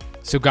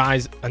 So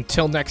guys,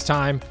 until next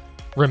time,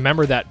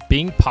 remember that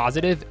being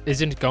positive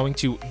isn't going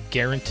to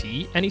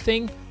guarantee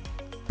anything,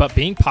 but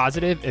being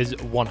positive is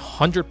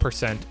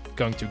 100%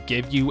 going to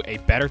give you a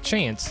better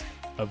chance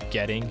of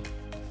getting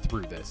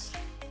through this.